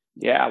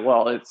 Yeah,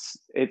 well,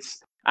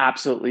 it's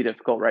absolutely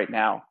difficult right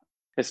now,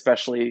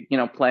 especially,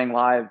 playing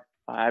live.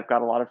 I've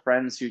got a lot of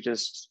friends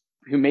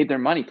who made their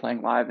money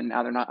playing live, and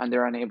now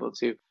they're unable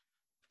to.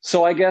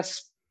 So I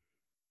guess,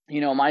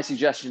 my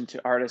suggestion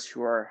to artists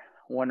who are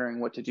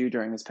wondering what to do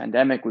during this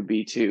pandemic would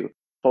be to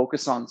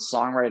focus on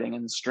songwriting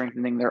and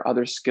strengthening their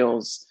other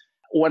skills.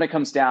 When it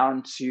comes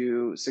down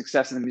to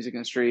success in the music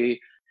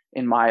industry,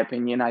 in my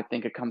opinion. I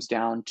think it comes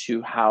down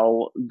to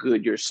how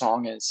good your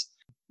song is,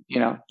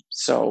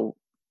 So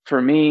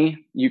for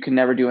me, you can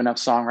never do enough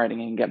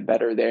songwriting and get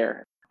better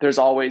there. There's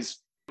always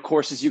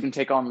courses you can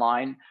take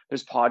online.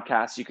 There's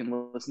podcasts you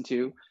can listen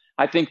to.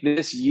 I think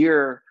this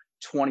year,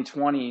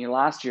 2020,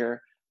 last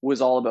year,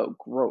 was all about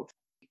growth.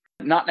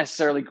 Not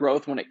necessarily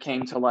growth when it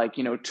came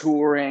to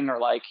touring or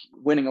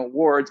winning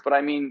awards, but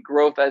I mean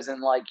growth as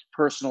in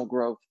personal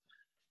growth.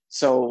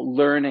 So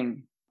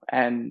learning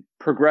and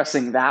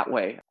progressing that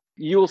way.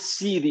 You'll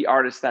see the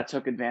artists that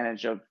took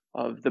advantage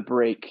of the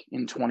break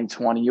in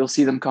 2020. You'll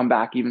see them come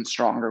back even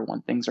stronger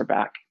when things are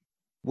back.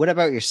 What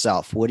about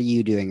yourself? What are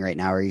you doing right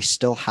now? Are you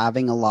still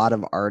having a lot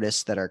of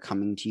artists that are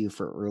coming to you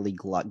for early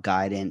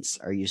guidance?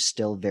 Are you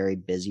still very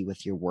busy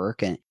with your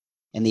work? And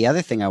the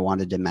other thing I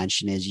wanted to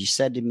mention is you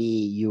said to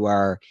me you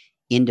are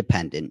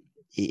independent.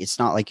 It's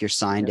not like you're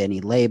signed to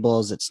any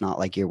labels. It's not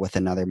like you're with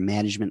another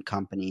management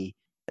company.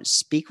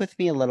 Speak with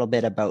me a little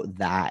bit about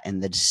that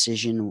and the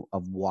decision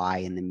of why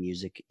in the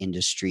music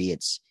industry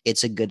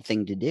it's a good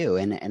thing to do.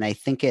 And I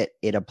think it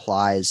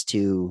applies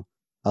to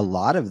a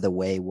lot of the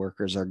way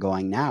workers are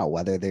going now,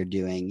 whether they're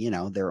doing,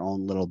 their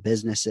own little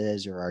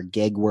businesses or are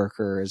gig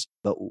workers.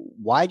 But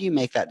why do you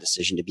make that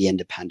decision to be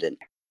independent?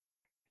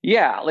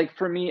 Yeah,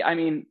 for me, I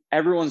mean,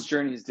 everyone's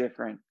journey is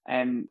different.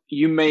 And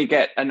you may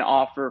get an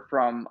offer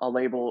from a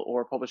label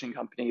or publishing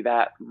company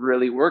that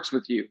really works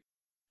with you.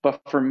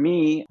 But for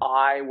me,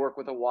 I work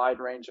with a wide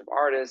range of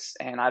artists,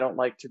 and I don't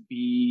like to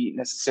be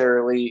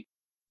necessarily,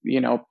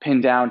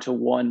 pinned down to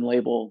one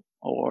label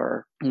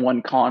or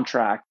one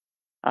contract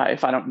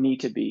if I don't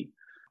need to be.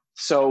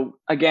 So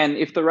again,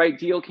 if the right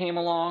deal came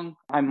along,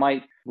 I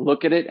might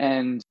look at it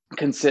and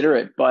consider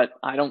it. But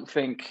I don't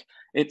think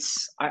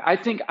I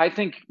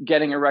think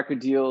getting a record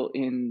deal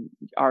in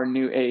our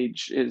new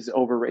age is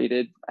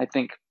overrated. I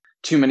think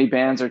too many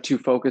bands are too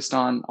focused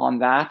on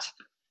that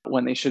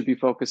when they should be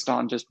focused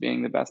on just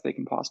being the best they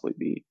can possibly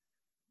be.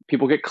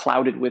 People get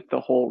clouded with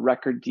the whole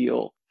record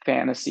deal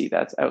fantasy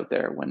that's out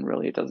there when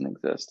really it doesn't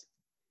exist.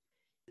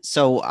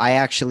 So I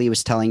actually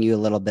was telling you a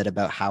little bit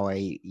about how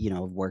I,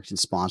 worked in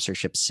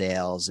sponsorship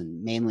sales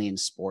and mainly in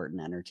sport and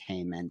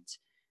entertainment.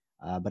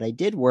 But I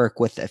did work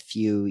with a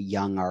few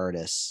young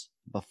artists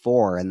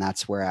before, and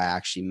that's where I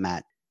actually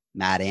met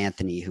Matt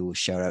Anthony, who,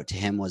 shout out to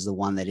him, was the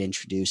one that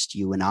introduced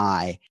you and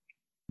I.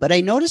 But I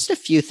noticed a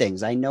few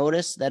things. I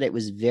noticed that it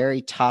was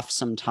very tough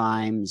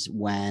sometimes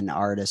when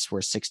artists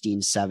were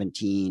 16,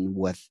 17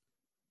 with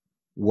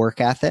work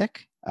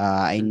ethic.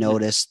 I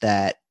noticed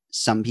that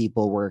some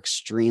people were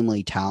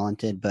extremely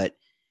talented, but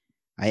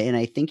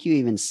I think you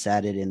even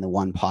said it in the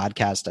one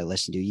podcast I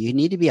listened to, you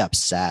need to be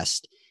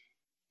obsessed.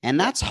 And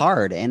that's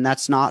hard. And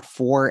that's not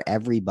for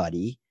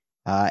everybody.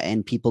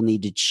 And people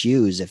need to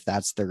choose if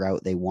that's the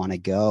route they want to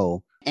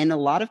go. And a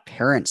lot of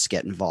parents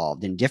get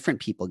involved and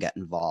different people get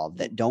involved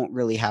that don't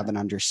really have an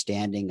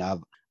understanding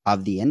of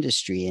the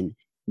industry. And,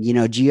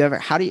 do you ever,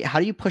 how do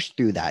you push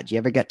through that? Do you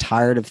ever get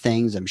tired of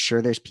things? I'm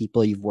sure there's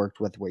people you've worked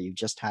with where you've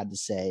just had to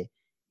say,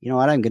 you know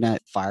what, I'm going to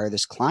fire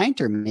this client,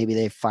 or maybe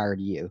they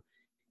fired you.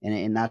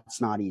 And that's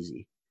not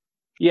easy.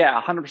 Yeah,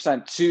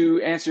 100%.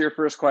 To answer your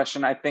first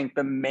question, I think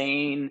the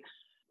main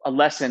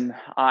lesson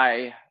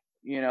I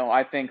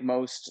think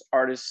most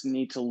artists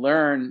need to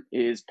learn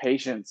is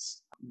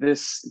patience.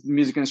 This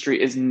music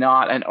industry is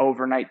not an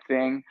overnight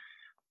thing.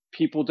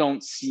 People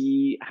don't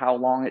see how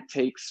long it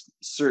takes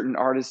certain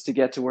artists to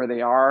get to where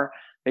they are.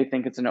 They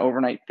think it's an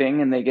overnight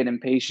thing and they get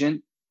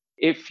impatient.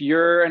 If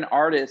you're an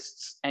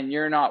artist and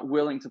you're not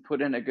willing to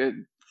put in a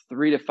good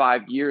 3 to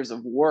 5 years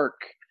of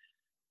work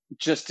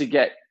just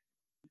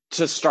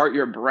to start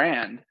your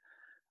brand,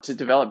 to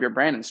develop your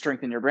brand and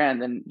strengthen your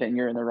brand, then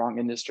you're in the wrong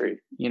industry.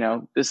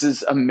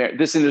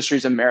 This industry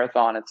is a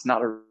marathon. It's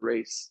not a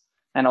race.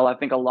 And I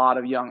think a lot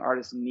of young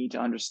artists need to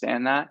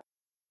understand that.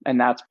 And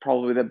that's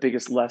probably the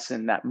biggest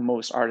lesson that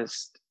most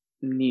artists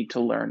need to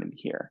learn and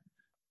hear.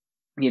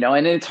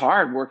 And it's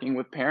hard working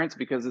with parents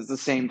because it's the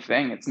same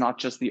thing. It's not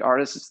just the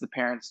artists, it's the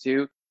parents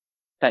too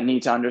that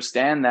need to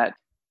understand that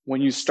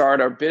when you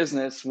start our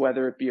business,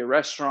 whether it be a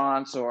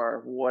restaurant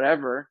or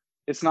whatever,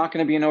 it's not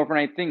going to be an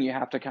overnight thing. You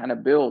have to kind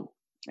of build.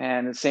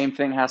 And the same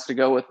thing has to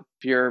go with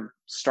if you're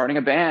starting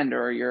a band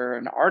or you're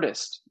an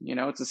artist.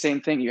 It's the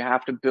same thing. You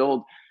have to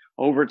build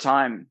over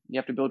time. You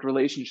have to build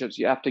relationships.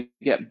 You have to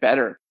get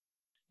better.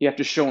 You have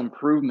to show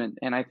improvement.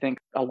 And I think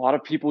a lot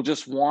of people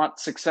just want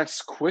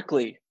success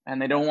quickly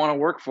and they don't want to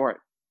work for it.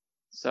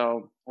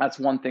 So that's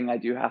one thing I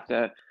do have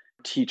to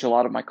teach a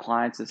lot of my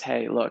clients is,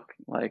 hey, look,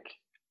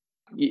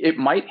 it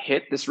might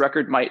hit, this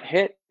record might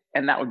hit,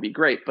 and that would be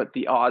great. But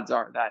the odds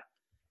are that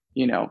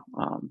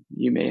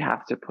you may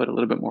have to put a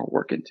little bit more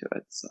work into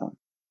it. So,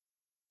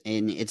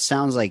 and it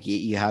sounds like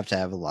you have to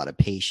have a lot of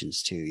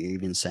patience too. You're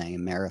even saying a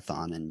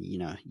marathon, and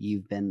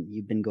you've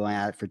been going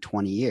at it for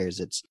 20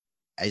 years.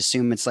 I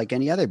assume it's like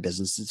any other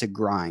business. It's a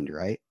grind,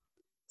 right?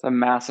 It's a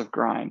massive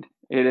grind.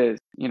 It is,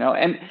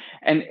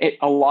 and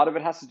a lot of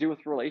it has to do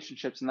with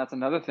relationships, and that's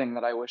another thing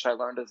that I wish I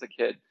learned as a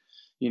kid.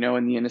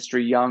 in the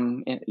industry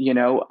young.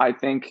 I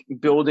think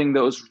building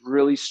those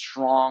really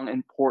strong,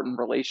 important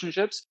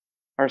relationships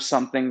are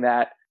something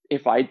that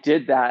if I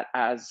did that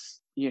as,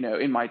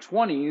 in my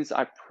 20s,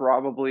 I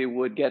probably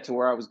would get to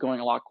where I was going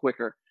a lot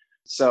quicker.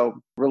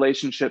 So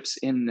relationships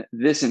in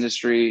this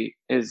industry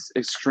is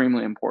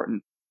extremely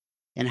important.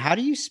 And how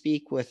do you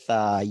speak with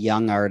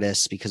young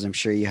artists? Because I'm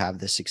sure you have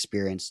this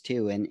experience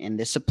too. And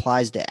this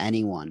applies to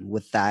anyone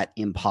with that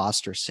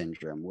imposter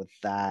syndrome, with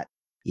that,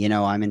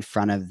 I'm in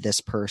front of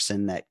this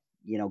person that,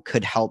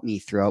 could help me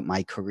throughout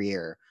my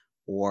career.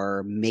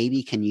 Or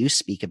maybe can you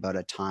speak about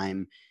a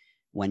time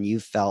when you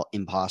felt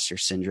imposter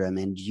syndrome,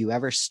 and do you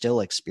ever still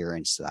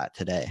experience that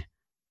today?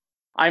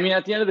 I mean,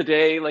 at the end of the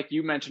day, like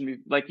you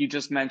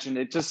just mentioned,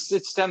 it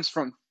stems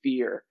from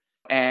fear.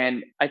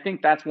 And I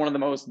think that's one of the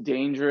most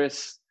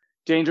dangerous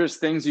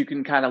things you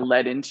can kind of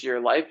let into your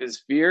life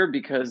is fear,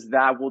 because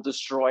that will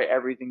destroy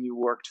everything you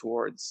work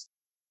towards.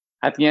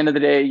 At the end of the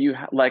day,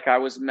 like I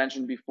was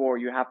mentioned before,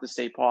 you have to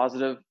stay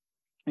positive.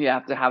 You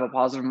have to have a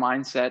positive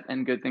mindset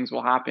and good things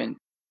will happen.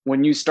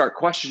 When you start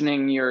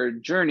questioning your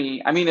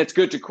journey, I mean, it's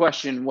good to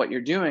question what you're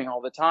doing all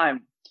the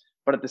time,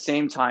 but at the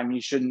same time,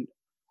 you shouldn't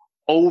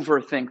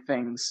overthink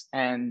things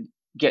and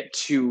get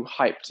too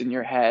hyped in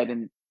your head.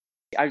 And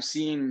I've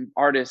seen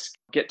artists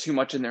get too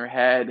much in their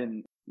head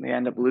and they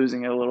end up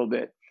losing it a little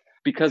bit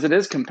because it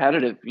is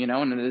competitive,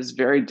 and it is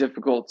very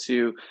difficult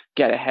to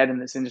get ahead in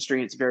this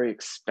industry. It's very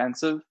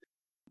expensive.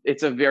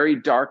 It's a very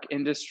dark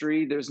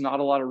industry. There's not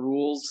a lot of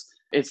rules.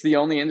 It's the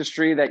only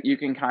industry that you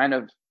can kind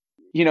of,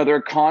 there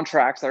are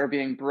contracts that are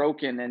being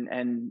broken,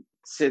 and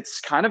it's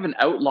kind of an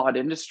outlawed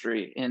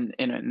industry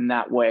in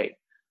that way,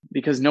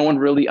 because no one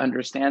really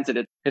understands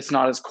it. It's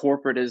not as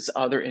corporate as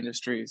other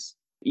industries,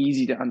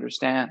 easy to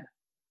understand.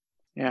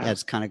 Yeah,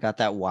 it's kind of got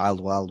that wild,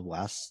 wild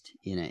west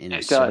in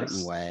a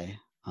certain way.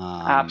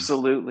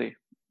 Absolutely.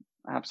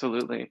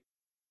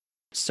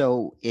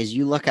 So as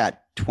you look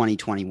at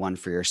 2021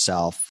 for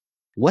yourself,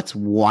 what's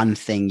one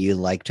thing you'd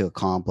like to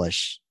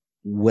accomplish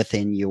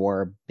within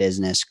your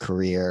business,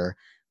 career,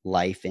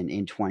 life in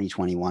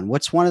 2021?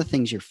 What's one of the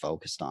things you're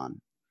focused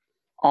on?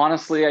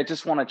 Honestly, I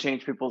just want to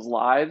change people's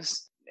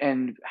lives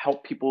and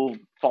help people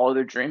follow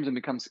their dreams and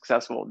become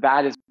successful.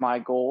 That is my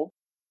goal.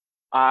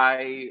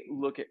 I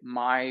look at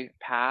my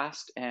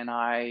past and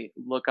I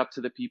look up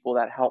to the people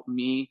that helped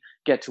me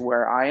get to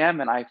where I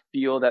am. And I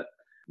feel that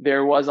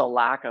there was a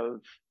lack of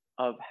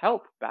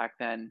help back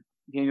then.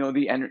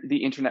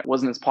 The internet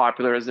wasn't as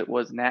popular as it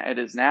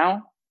is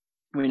now.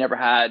 We never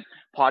had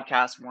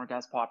podcasts, weren't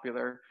as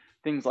popular,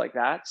 things like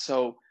that.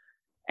 So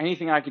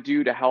anything I could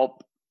do to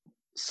help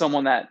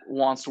someone that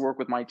wants to work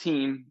with my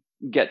team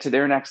get to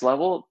their next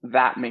level,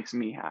 that makes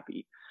me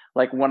happy.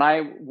 Like when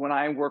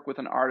I work with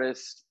an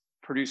artist,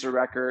 produce a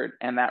record,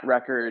 and that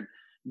record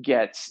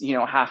gets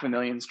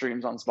 500,000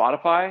 streams on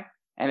Spotify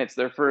and it's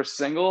their first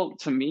single,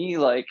 to me,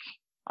 like,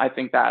 I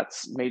think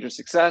that's major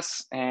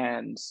success.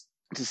 And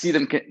to see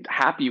them get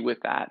happy with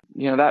that,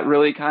 that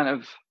really kind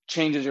of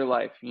changes your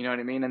life. You know what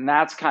I mean? And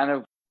that's kind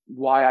of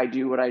why I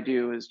do what I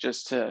do, is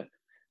just to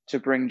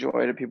bring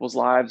joy to people's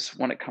lives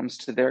when it comes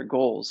to their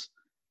goals.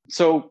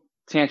 So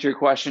to answer your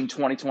question,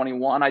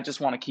 2021, I just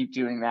want to keep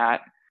doing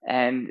that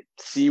and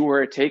see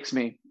where it takes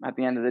me at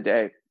the end of the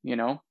day.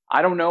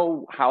 I don't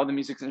know how the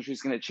music industry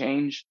is going to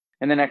change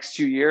in the next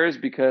 2 years,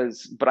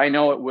 but I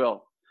know it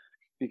will,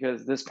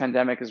 because this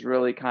pandemic has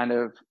really kind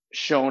of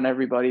shown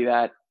everybody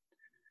that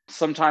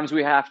sometimes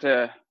we have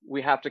to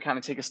kind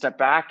of take a step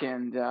back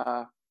and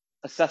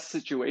assess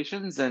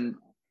situations and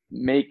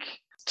make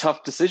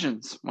tough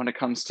decisions when it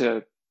comes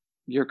to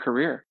your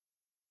career.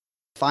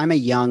 If I'm a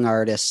young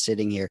artist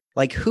sitting here,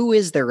 like, who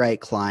is the right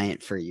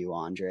client for you,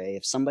 Andre?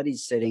 If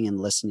somebody's sitting and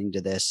listening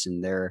to this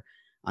and they're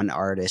an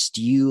artist,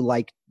 do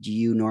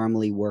you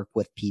normally work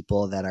with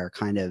people that are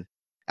kind of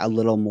a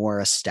little more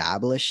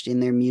established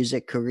in their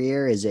music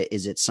career? Is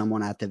it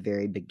someone at the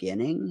very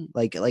beginning?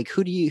 Like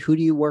who do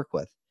you work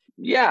with?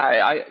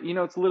 Yeah,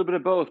 it's a little bit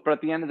of both, but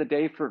at the end of the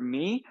day, for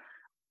me,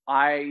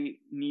 I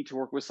need to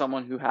work with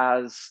someone who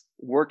has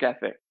work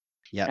ethic.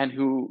 Yep. And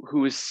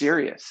who is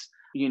serious.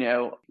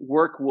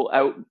 Work will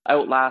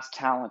outlast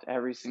talent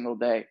every single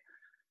day.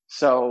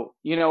 So,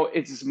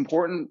 it's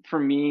important for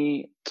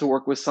me to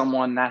work with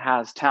someone that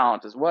has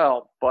talent as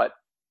well. But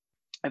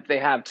if they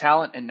have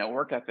talent and no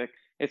work ethic,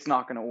 it's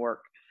not going to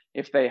work.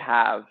 If they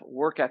have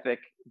work ethic,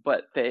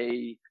 but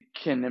they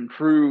can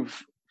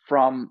improve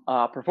from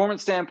a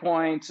performance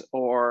standpoint,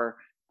 or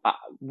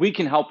we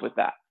can help with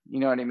that. You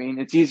know what I mean?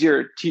 It's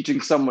easier teaching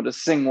someone to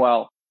sing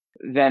well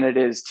than it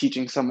is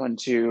teaching someone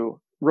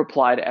to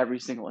reply to every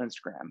single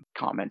Instagram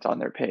comment on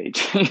their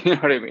page. You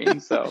know what I mean?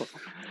 So,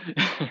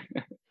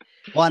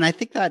 well, and I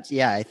think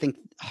I think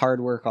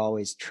hard work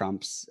always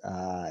trumps,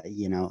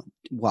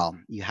 well,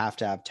 you have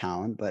to have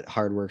talent, but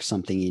hard work's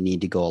something you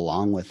need to go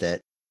along with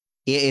it.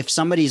 If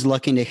somebody's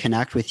looking to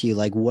connect with you,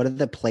 like, what are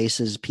the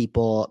places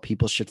people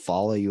should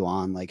follow you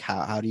on? Like,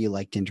 how do you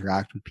like to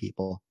interact with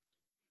people?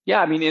 Yeah,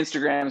 I mean,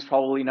 Instagram is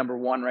probably number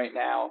one right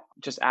now,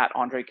 just at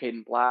Andre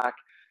Caden Black.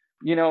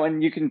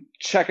 And you can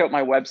check out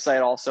my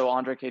website also,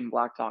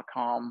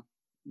 andrecadenblack.com.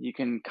 You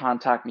can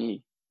contact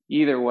me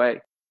either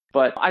way.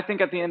 But I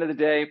think at the end of the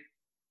day,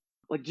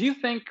 like, do you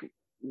think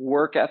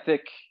work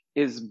ethic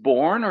is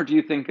born, or do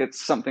you think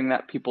it's something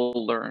that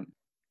people learn?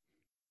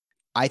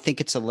 I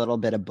think it's a little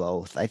bit of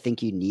both. I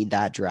think you need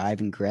that drive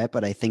and grit,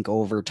 but I think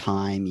over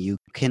time you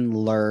can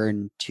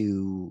learn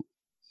to,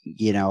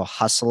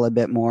 hustle a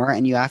bit more,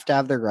 and you have to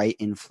have the right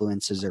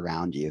influences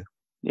around you.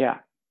 Yeah.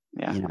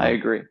 I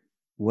agree.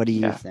 What do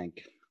you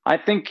think? I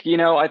think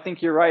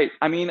you're right.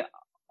 I mean,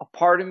 a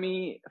part of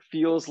me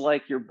feels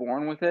like you're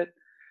born with it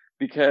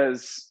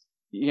because,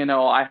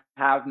 I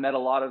have met a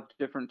lot of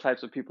different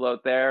types of people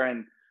out there,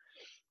 and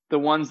the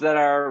ones that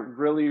are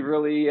really,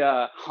 really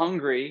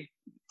hungry,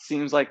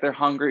 seems like they're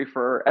hungry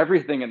for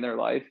everything in their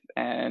life.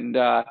 And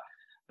the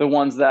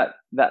ones that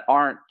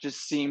aren't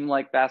just seem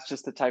like that's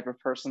just the type of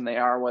person they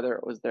are, whether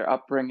it was their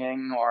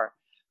upbringing or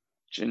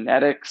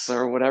genetics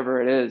or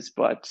whatever it is.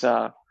 But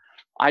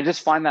I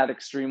just find that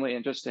extremely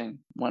interesting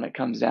when it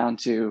comes down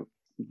to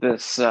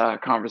this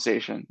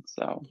conversation.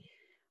 So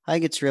I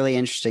think it's really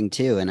interesting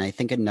too. And I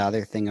think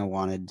another thing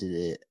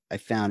I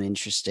found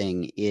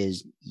interesting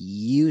is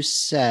you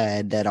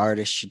said that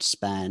artists should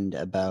spend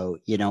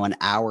about, an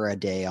hour a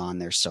day on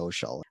their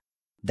social.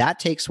 That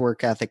takes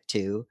work ethic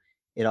too.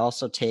 It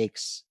also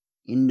takes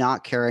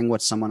not caring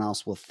what someone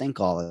else will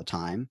think all the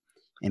time.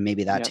 And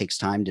maybe that takes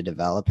time to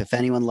develop. If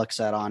anyone looks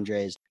at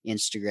Andre's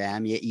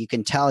Instagram, you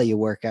can tell you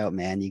work out,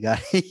 man. You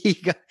got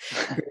your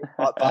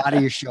body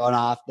you're showing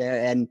off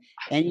there. And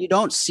you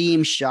don't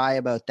seem shy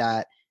about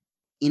that.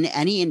 In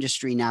any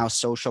industry now,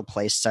 social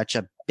plays such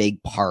a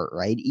big part,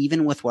 right?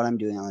 Even with what I'm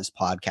doing on this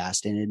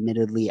podcast, and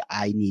admittedly,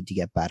 I need to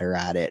get better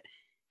at it.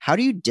 How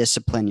do you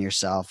discipline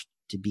yourself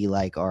to be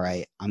like, all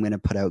right, I'm going to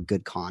put out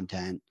good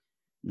content,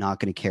 not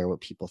going to care what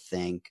people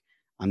think.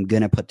 I'm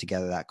going to put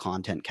together that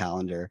content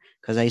calendar,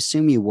 because I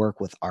assume you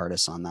work with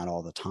artists on that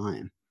all the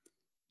time.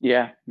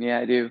 Yeah,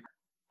 I do.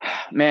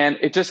 Man,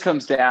 it just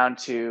comes down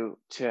to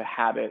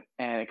habit,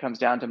 and it comes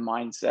down to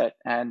mindset.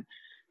 And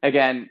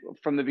again,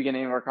 from the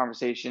beginning of our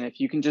conversation, if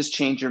you can just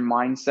change your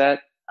mindset,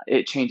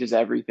 it changes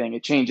everything.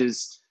 It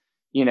changes,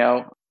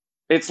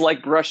 it's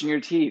like brushing your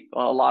teeth.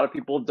 A lot of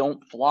people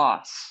don't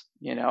floss,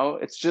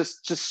 it's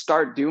just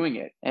start doing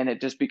it, and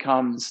it just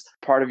becomes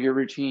part of your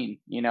routine,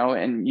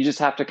 and you just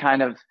have to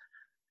kind of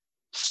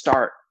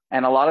start.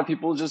 And a lot of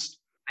people just,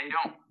 they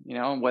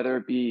don't, whether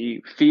it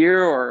be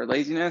fear or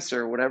laziness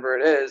or whatever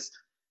it is.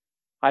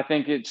 I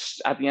think it's,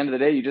 at the end of the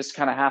day, you just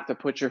kind of have to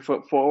put your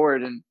foot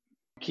forward and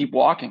keep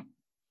walking.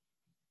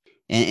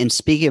 And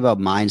speaking about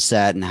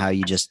mindset and how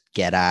you just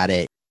get at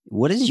it,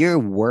 what does your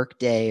work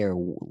day or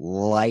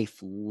life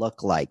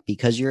look like?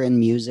 Because you're in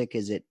music,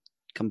 is it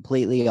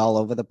completely all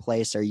over the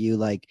place? Are you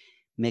like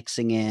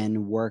mixing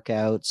in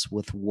workouts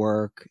with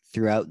work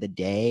throughout the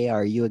day?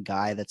 Are you a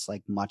guy that's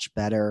like much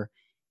better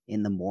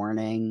in the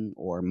morning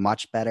or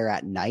much better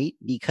at night?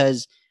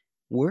 Because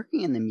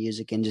working in the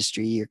music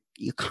industry,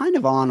 you're kind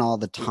of on all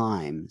the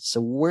time. So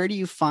where do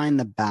you find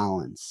the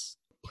balance?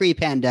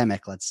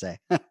 Pre-pandemic, let's say.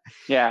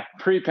 Yeah,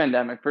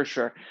 pre-pandemic for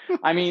sure.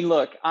 I mean,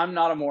 look, I'm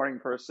not a morning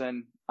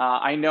person.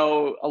 I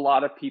know a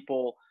lot of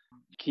people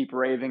keep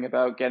raving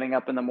about getting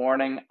up in the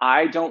morning.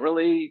 I don't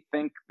really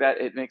think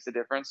that it makes a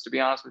difference, to be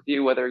honest with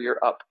you, whether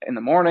you're up in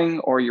the morning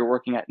or you're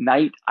working at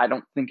night. I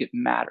don't think it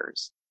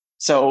matters.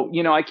 So,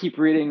 I keep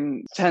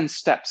reading 10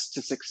 steps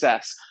to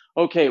success.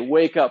 Okay,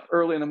 wake up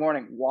early in the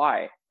morning.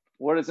 Why?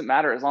 What does it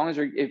matter? As long as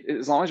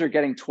you're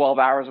getting 12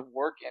 hours of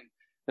work in,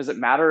 does it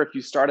matter if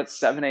you start at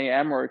 7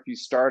 a.m. or if you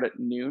start at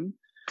noon?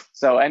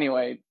 So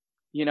anyway,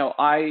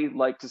 I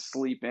like to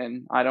sleep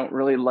in. I don't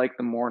really like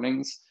the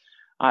mornings.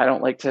 I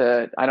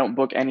don't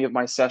book any of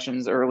my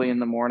sessions early in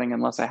the morning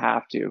unless I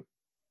have to.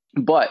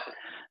 But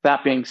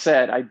that being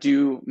said, I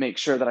do make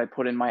sure that I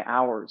put in my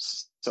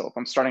hours. So if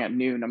I'm starting at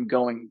noon,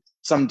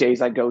 some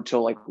days I go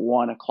till like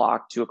 1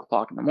 o'clock, 2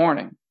 o'clock in the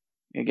morning.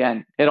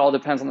 Again, it all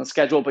depends on the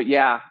schedule. But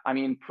yeah, I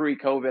mean,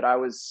 pre-COVID,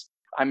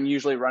 I'm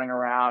usually running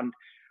around,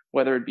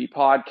 whether it be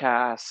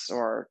podcasts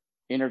or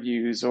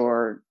interviews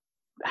or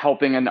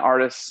helping an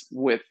artist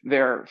with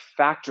their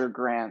factor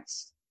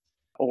grants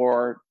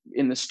or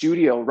in the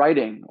studio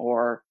writing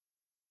or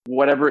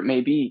whatever it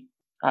may be.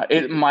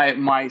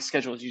 My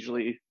schedule is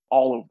usually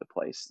all over the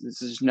place.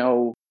 This is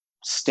no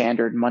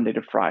standard Monday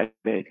to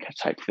Friday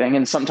type thing.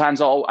 And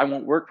sometimes I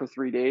won't work for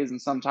 3 days,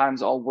 and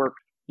sometimes I'll work,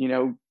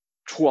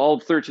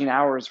 12, 13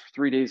 hours for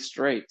 3 days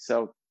straight.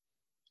 So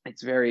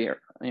it's very,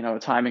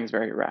 timing is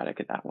very erratic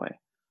in that way.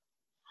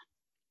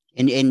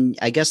 And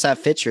I guess that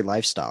fits your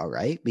lifestyle,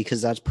 right?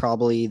 Because that's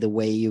probably the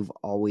way you've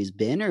always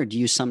been. Or do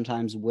you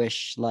sometimes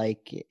wish,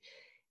 like,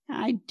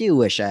 I do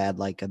wish I had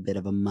like a bit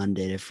of a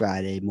Monday to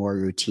Friday more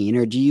routine,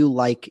 or do you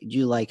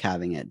like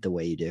having it the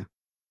way you do?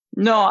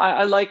 No,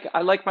 I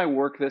like my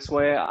work this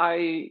way.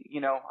 I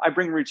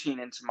bring routine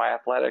into my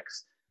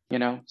athletics,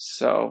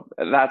 so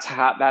that's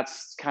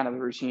kind of the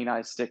routine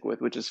I stick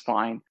with, which is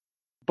fine.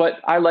 But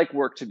I like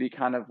work to be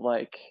kind of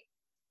like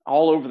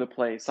all over the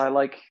place. I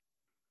like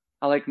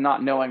I like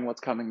not knowing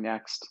what's coming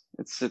next.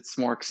 It's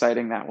more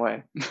exciting that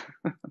way.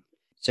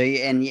 So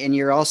and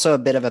you're also a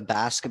bit of a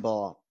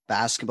basketball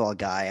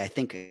guy. I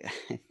think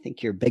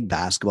you're a big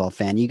basketball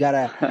fan. You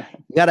gotta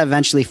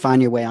eventually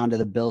find your way onto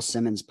the Bill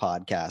Simmons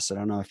podcast. I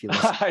don't know if you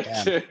listen to I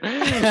them.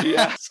 do.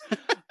 Yes.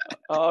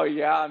 Oh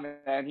yeah,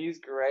 man, he's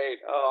great.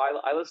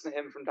 Oh, I listen to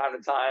him from time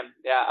to time.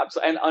 Yeah,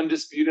 absolutely. And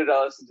Undisputed,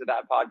 I listen to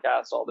that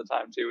podcast all the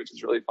time too, which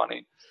is really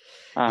funny.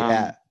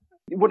 Yeah.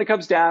 When it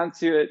comes down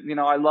to it,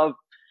 I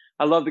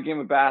love the game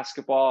of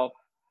basketball.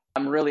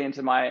 I'm really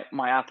into my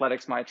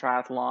athletics, my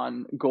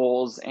triathlon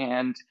goals,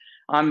 and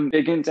I'm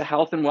big into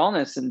health and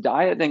wellness and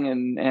dieting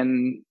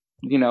and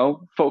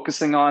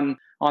focusing on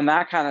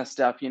that kind of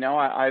stuff.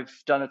 I've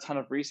done a ton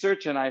of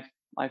research, and I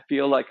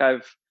feel like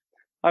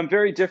I'm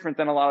very different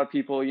than a lot of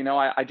people.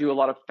 I do a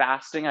lot of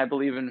fasting.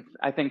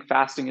 I think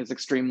fasting is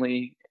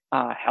extremely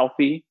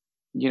healthy.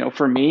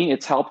 For me,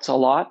 it's helped a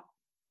lot.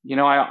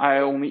 I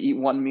only eat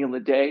one meal a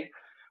day,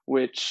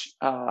 which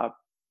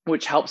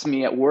helps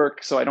me at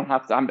work. So I don't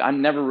have to,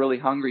 I'm never really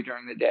hungry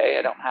during the day.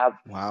 I don't have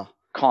Wow.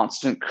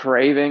 constant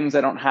cravings.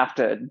 I don't have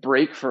to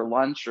break for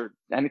lunch or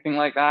anything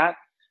like that.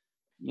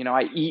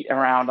 I eat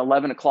around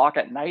 11 o'clock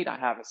at night. I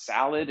have a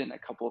salad and a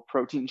couple of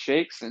protein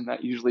shakes, and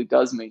that usually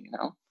does me,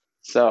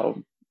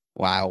 So,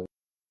 Wow.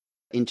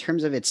 In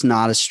terms of it's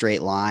not a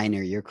straight line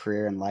or your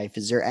career in life,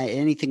 is there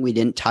anything we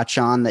didn't touch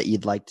on that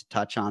you'd like to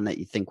touch on that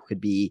you think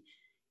could be,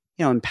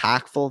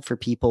 impactful for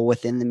people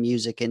within the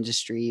music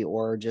industry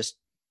or just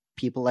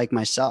people like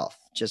myself,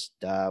 just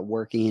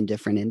working in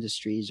different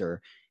industries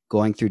or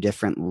going through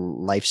different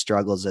life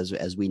struggles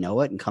as we know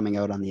it and coming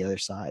out on the other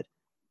side?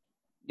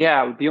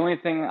 yeah, the only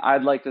thing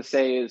I'd like to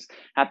say is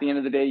at the end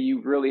of the day,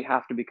 you really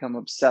have to become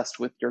obsessed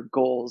with your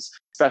goals,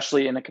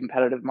 especially in a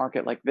competitive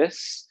market like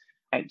this.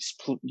 And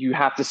you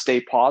have to stay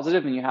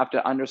positive, and you have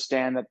to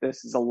understand that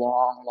this is a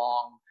long,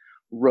 long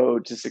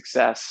road to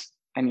success,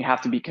 and you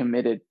have to be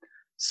committed.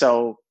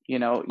 So, you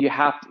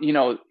have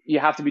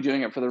to be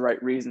doing it for the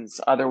right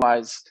reasons.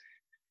 Otherwise,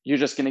 you're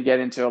just going to get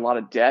into a lot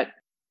of debt,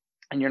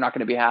 and you're not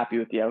going to be happy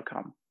with the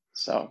outcome.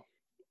 So,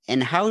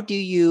 And how do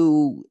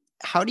you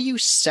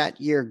set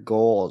your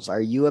goals?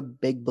 Are you a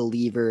big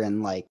believer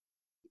in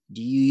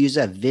do you use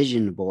a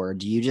vision board?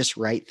 Do you just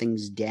write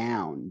things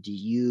down? Do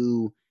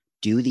you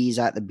do these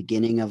at the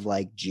beginning of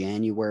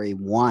January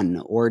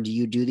 1, or do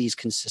you do these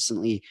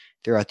consistently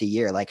throughout the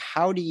year?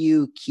 How do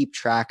you keep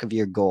track of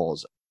your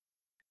goals?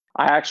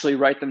 I actually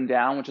write them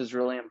down, which is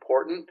really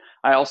important.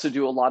 I also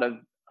do a lot of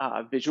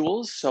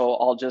visuals. So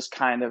I'll just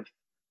kind of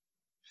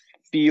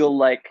feel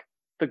like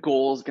the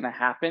goal is going to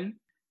happen.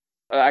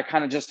 I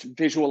kind of just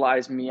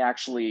visualize me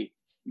actually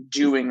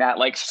doing that.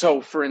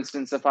 So for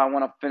instance, if I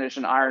want to finish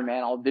an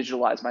Ironman, I'll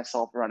visualize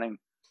myself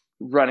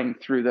running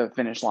through the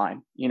finish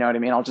line. You know what I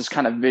mean? I'll just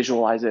kind of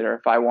visualize it. Or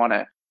if I want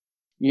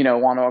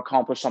to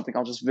accomplish something,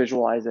 I'll just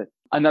visualize it.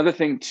 Another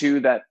thing too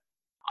that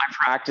I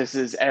practice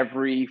is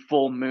every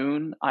full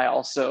moon, I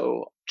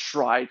also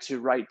try to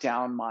write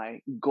down my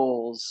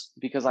goals,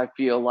 because I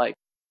feel like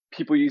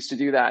people used to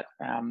do that.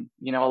 A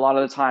lot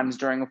of the times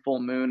during a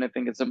full moon, I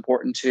think it's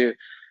important to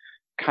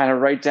kind of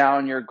write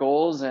down your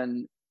goals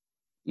and,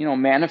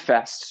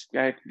 manifest.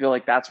 I feel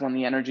like that's when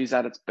the energy's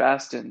at its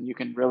best, and you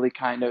can really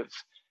kind of,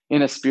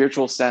 in a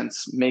spiritual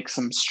sense, make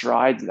some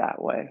strides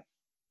that way.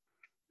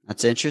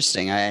 That's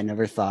interesting. I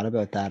never thought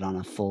about that on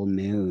a full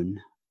moon.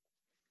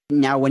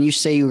 Now, when you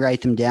say you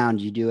write them down,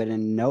 do you do it in a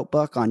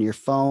notebook on your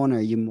phone?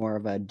 Are you more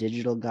of a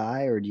digital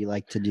guy, or do you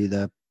like to do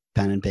the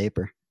pen and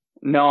paper?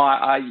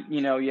 No,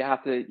 you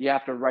have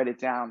to write it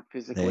down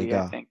physically.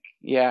 I think,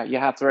 yeah, you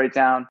have to write it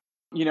down.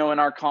 In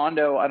our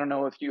condo, I don't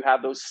know if you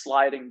have those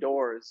sliding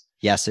doors.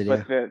 Yes, I do.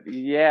 But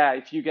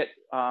if you get,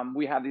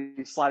 we have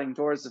these sliding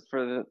doors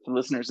for the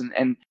listeners,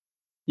 and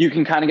you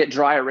can kind of get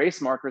dry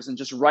erase markers and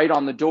just write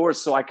on the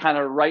doors. So I kind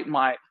of write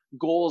my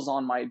goals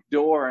on my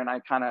door, and I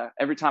kind of,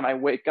 every time I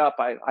wake up,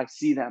 I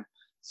see them.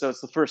 So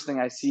it's the first thing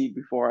I see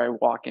before I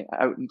walk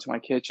out into my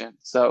kitchen.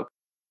 So,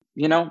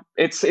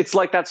 it's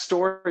like that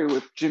story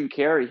with Jim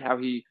Carrey, how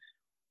he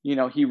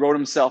wrote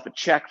himself a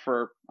check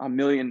for $1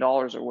 million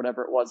or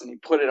whatever it was, and he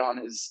put it on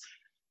his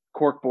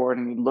corkboard,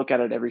 and he'd look at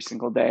it every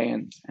single day,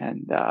 and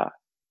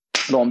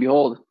lo and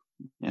behold.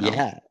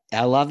 Yeah,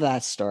 I love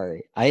that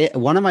story.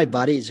 One of my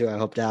buddies who I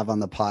hope to have on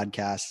the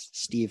podcast,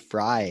 Steve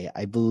Fry,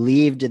 I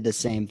believe did the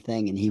same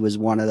thing, and he was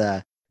one of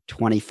the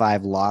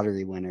 25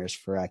 lottery winners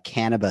for a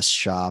cannabis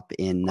shop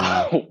in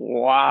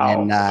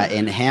wow,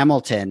 in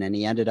Hamilton, and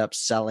he ended up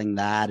selling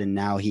that, and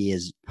now he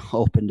is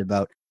opened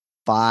about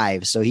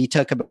 5. So he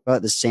took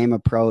about the same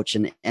approach,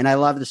 and I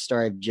love the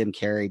story of Jim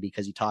Carrey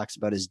because he talks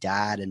about his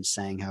dad and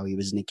saying how he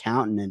was an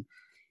accountant, and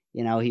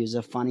he was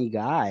a funny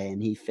guy,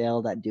 and he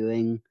failed at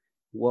doing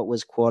what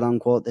was quote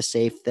unquote the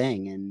safe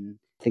thing. And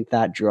I think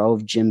that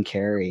drove Jim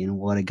Carrey, and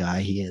what a guy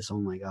he is. Oh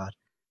my God.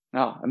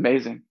 Oh,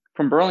 amazing.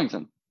 From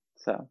Burlington.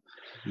 So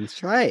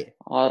that's right.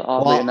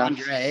 Oddly enough.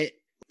 Andre,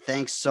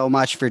 thanks so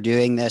much for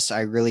doing this.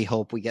 I really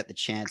hope we get the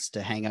chance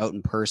to hang out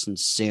in person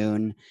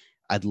soon.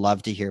 I'd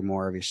love to hear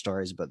more of your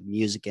stories about the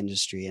music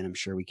industry, and I'm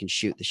sure we can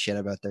shoot the shit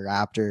about the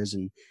Raptors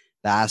and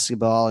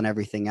basketball and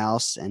everything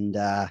else. And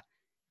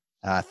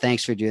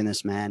thanks for doing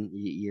this, man.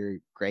 You're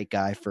a great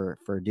guy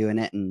for doing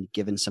it and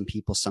giving some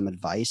people some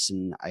advice.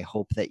 And I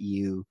hope that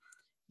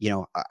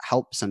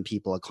help some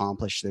people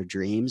accomplish their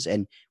dreams.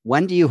 And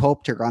when do you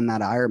hope to run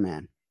that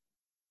Ironman?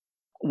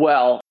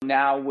 Well,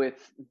 now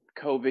with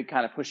COVID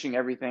kind of pushing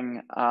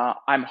everything,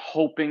 I'm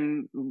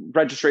hoping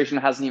registration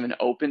hasn't even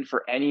opened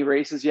for any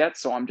races yet.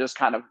 So I'm just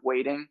kind of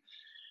waiting,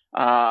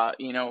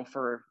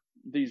 for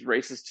these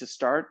races to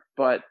start.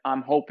 But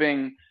I'm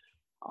hoping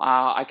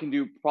I can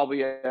do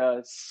probably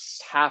a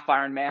half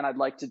Ironman I'd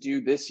like to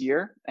do this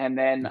year, and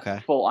then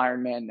full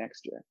Ironman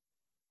next year.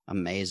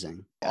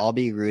 Amazing. I'll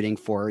be rooting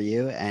for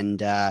you.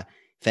 And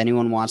if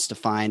anyone wants to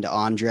find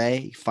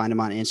Andre, find him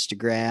on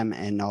Instagram.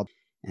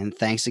 And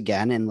thanks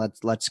again. And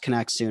let's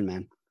connect soon,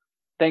 man.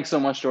 Thanks so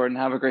much, Jordan.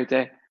 Have a great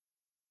day.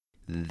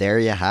 There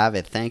you have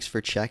it. Thanks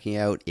for checking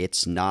out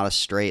It's Not a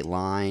Straight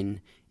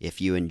Line.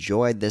 If you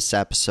enjoyed this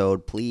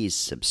episode, please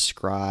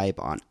subscribe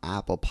on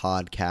Apple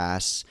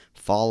Podcasts,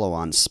 follow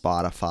on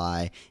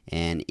Spotify,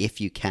 and if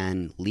you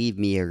can, leave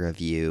me a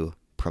review,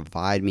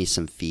 provide me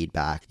some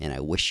feedback, and I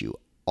wish you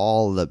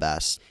all the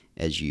best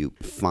as you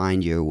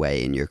find your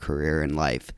way in your career and life.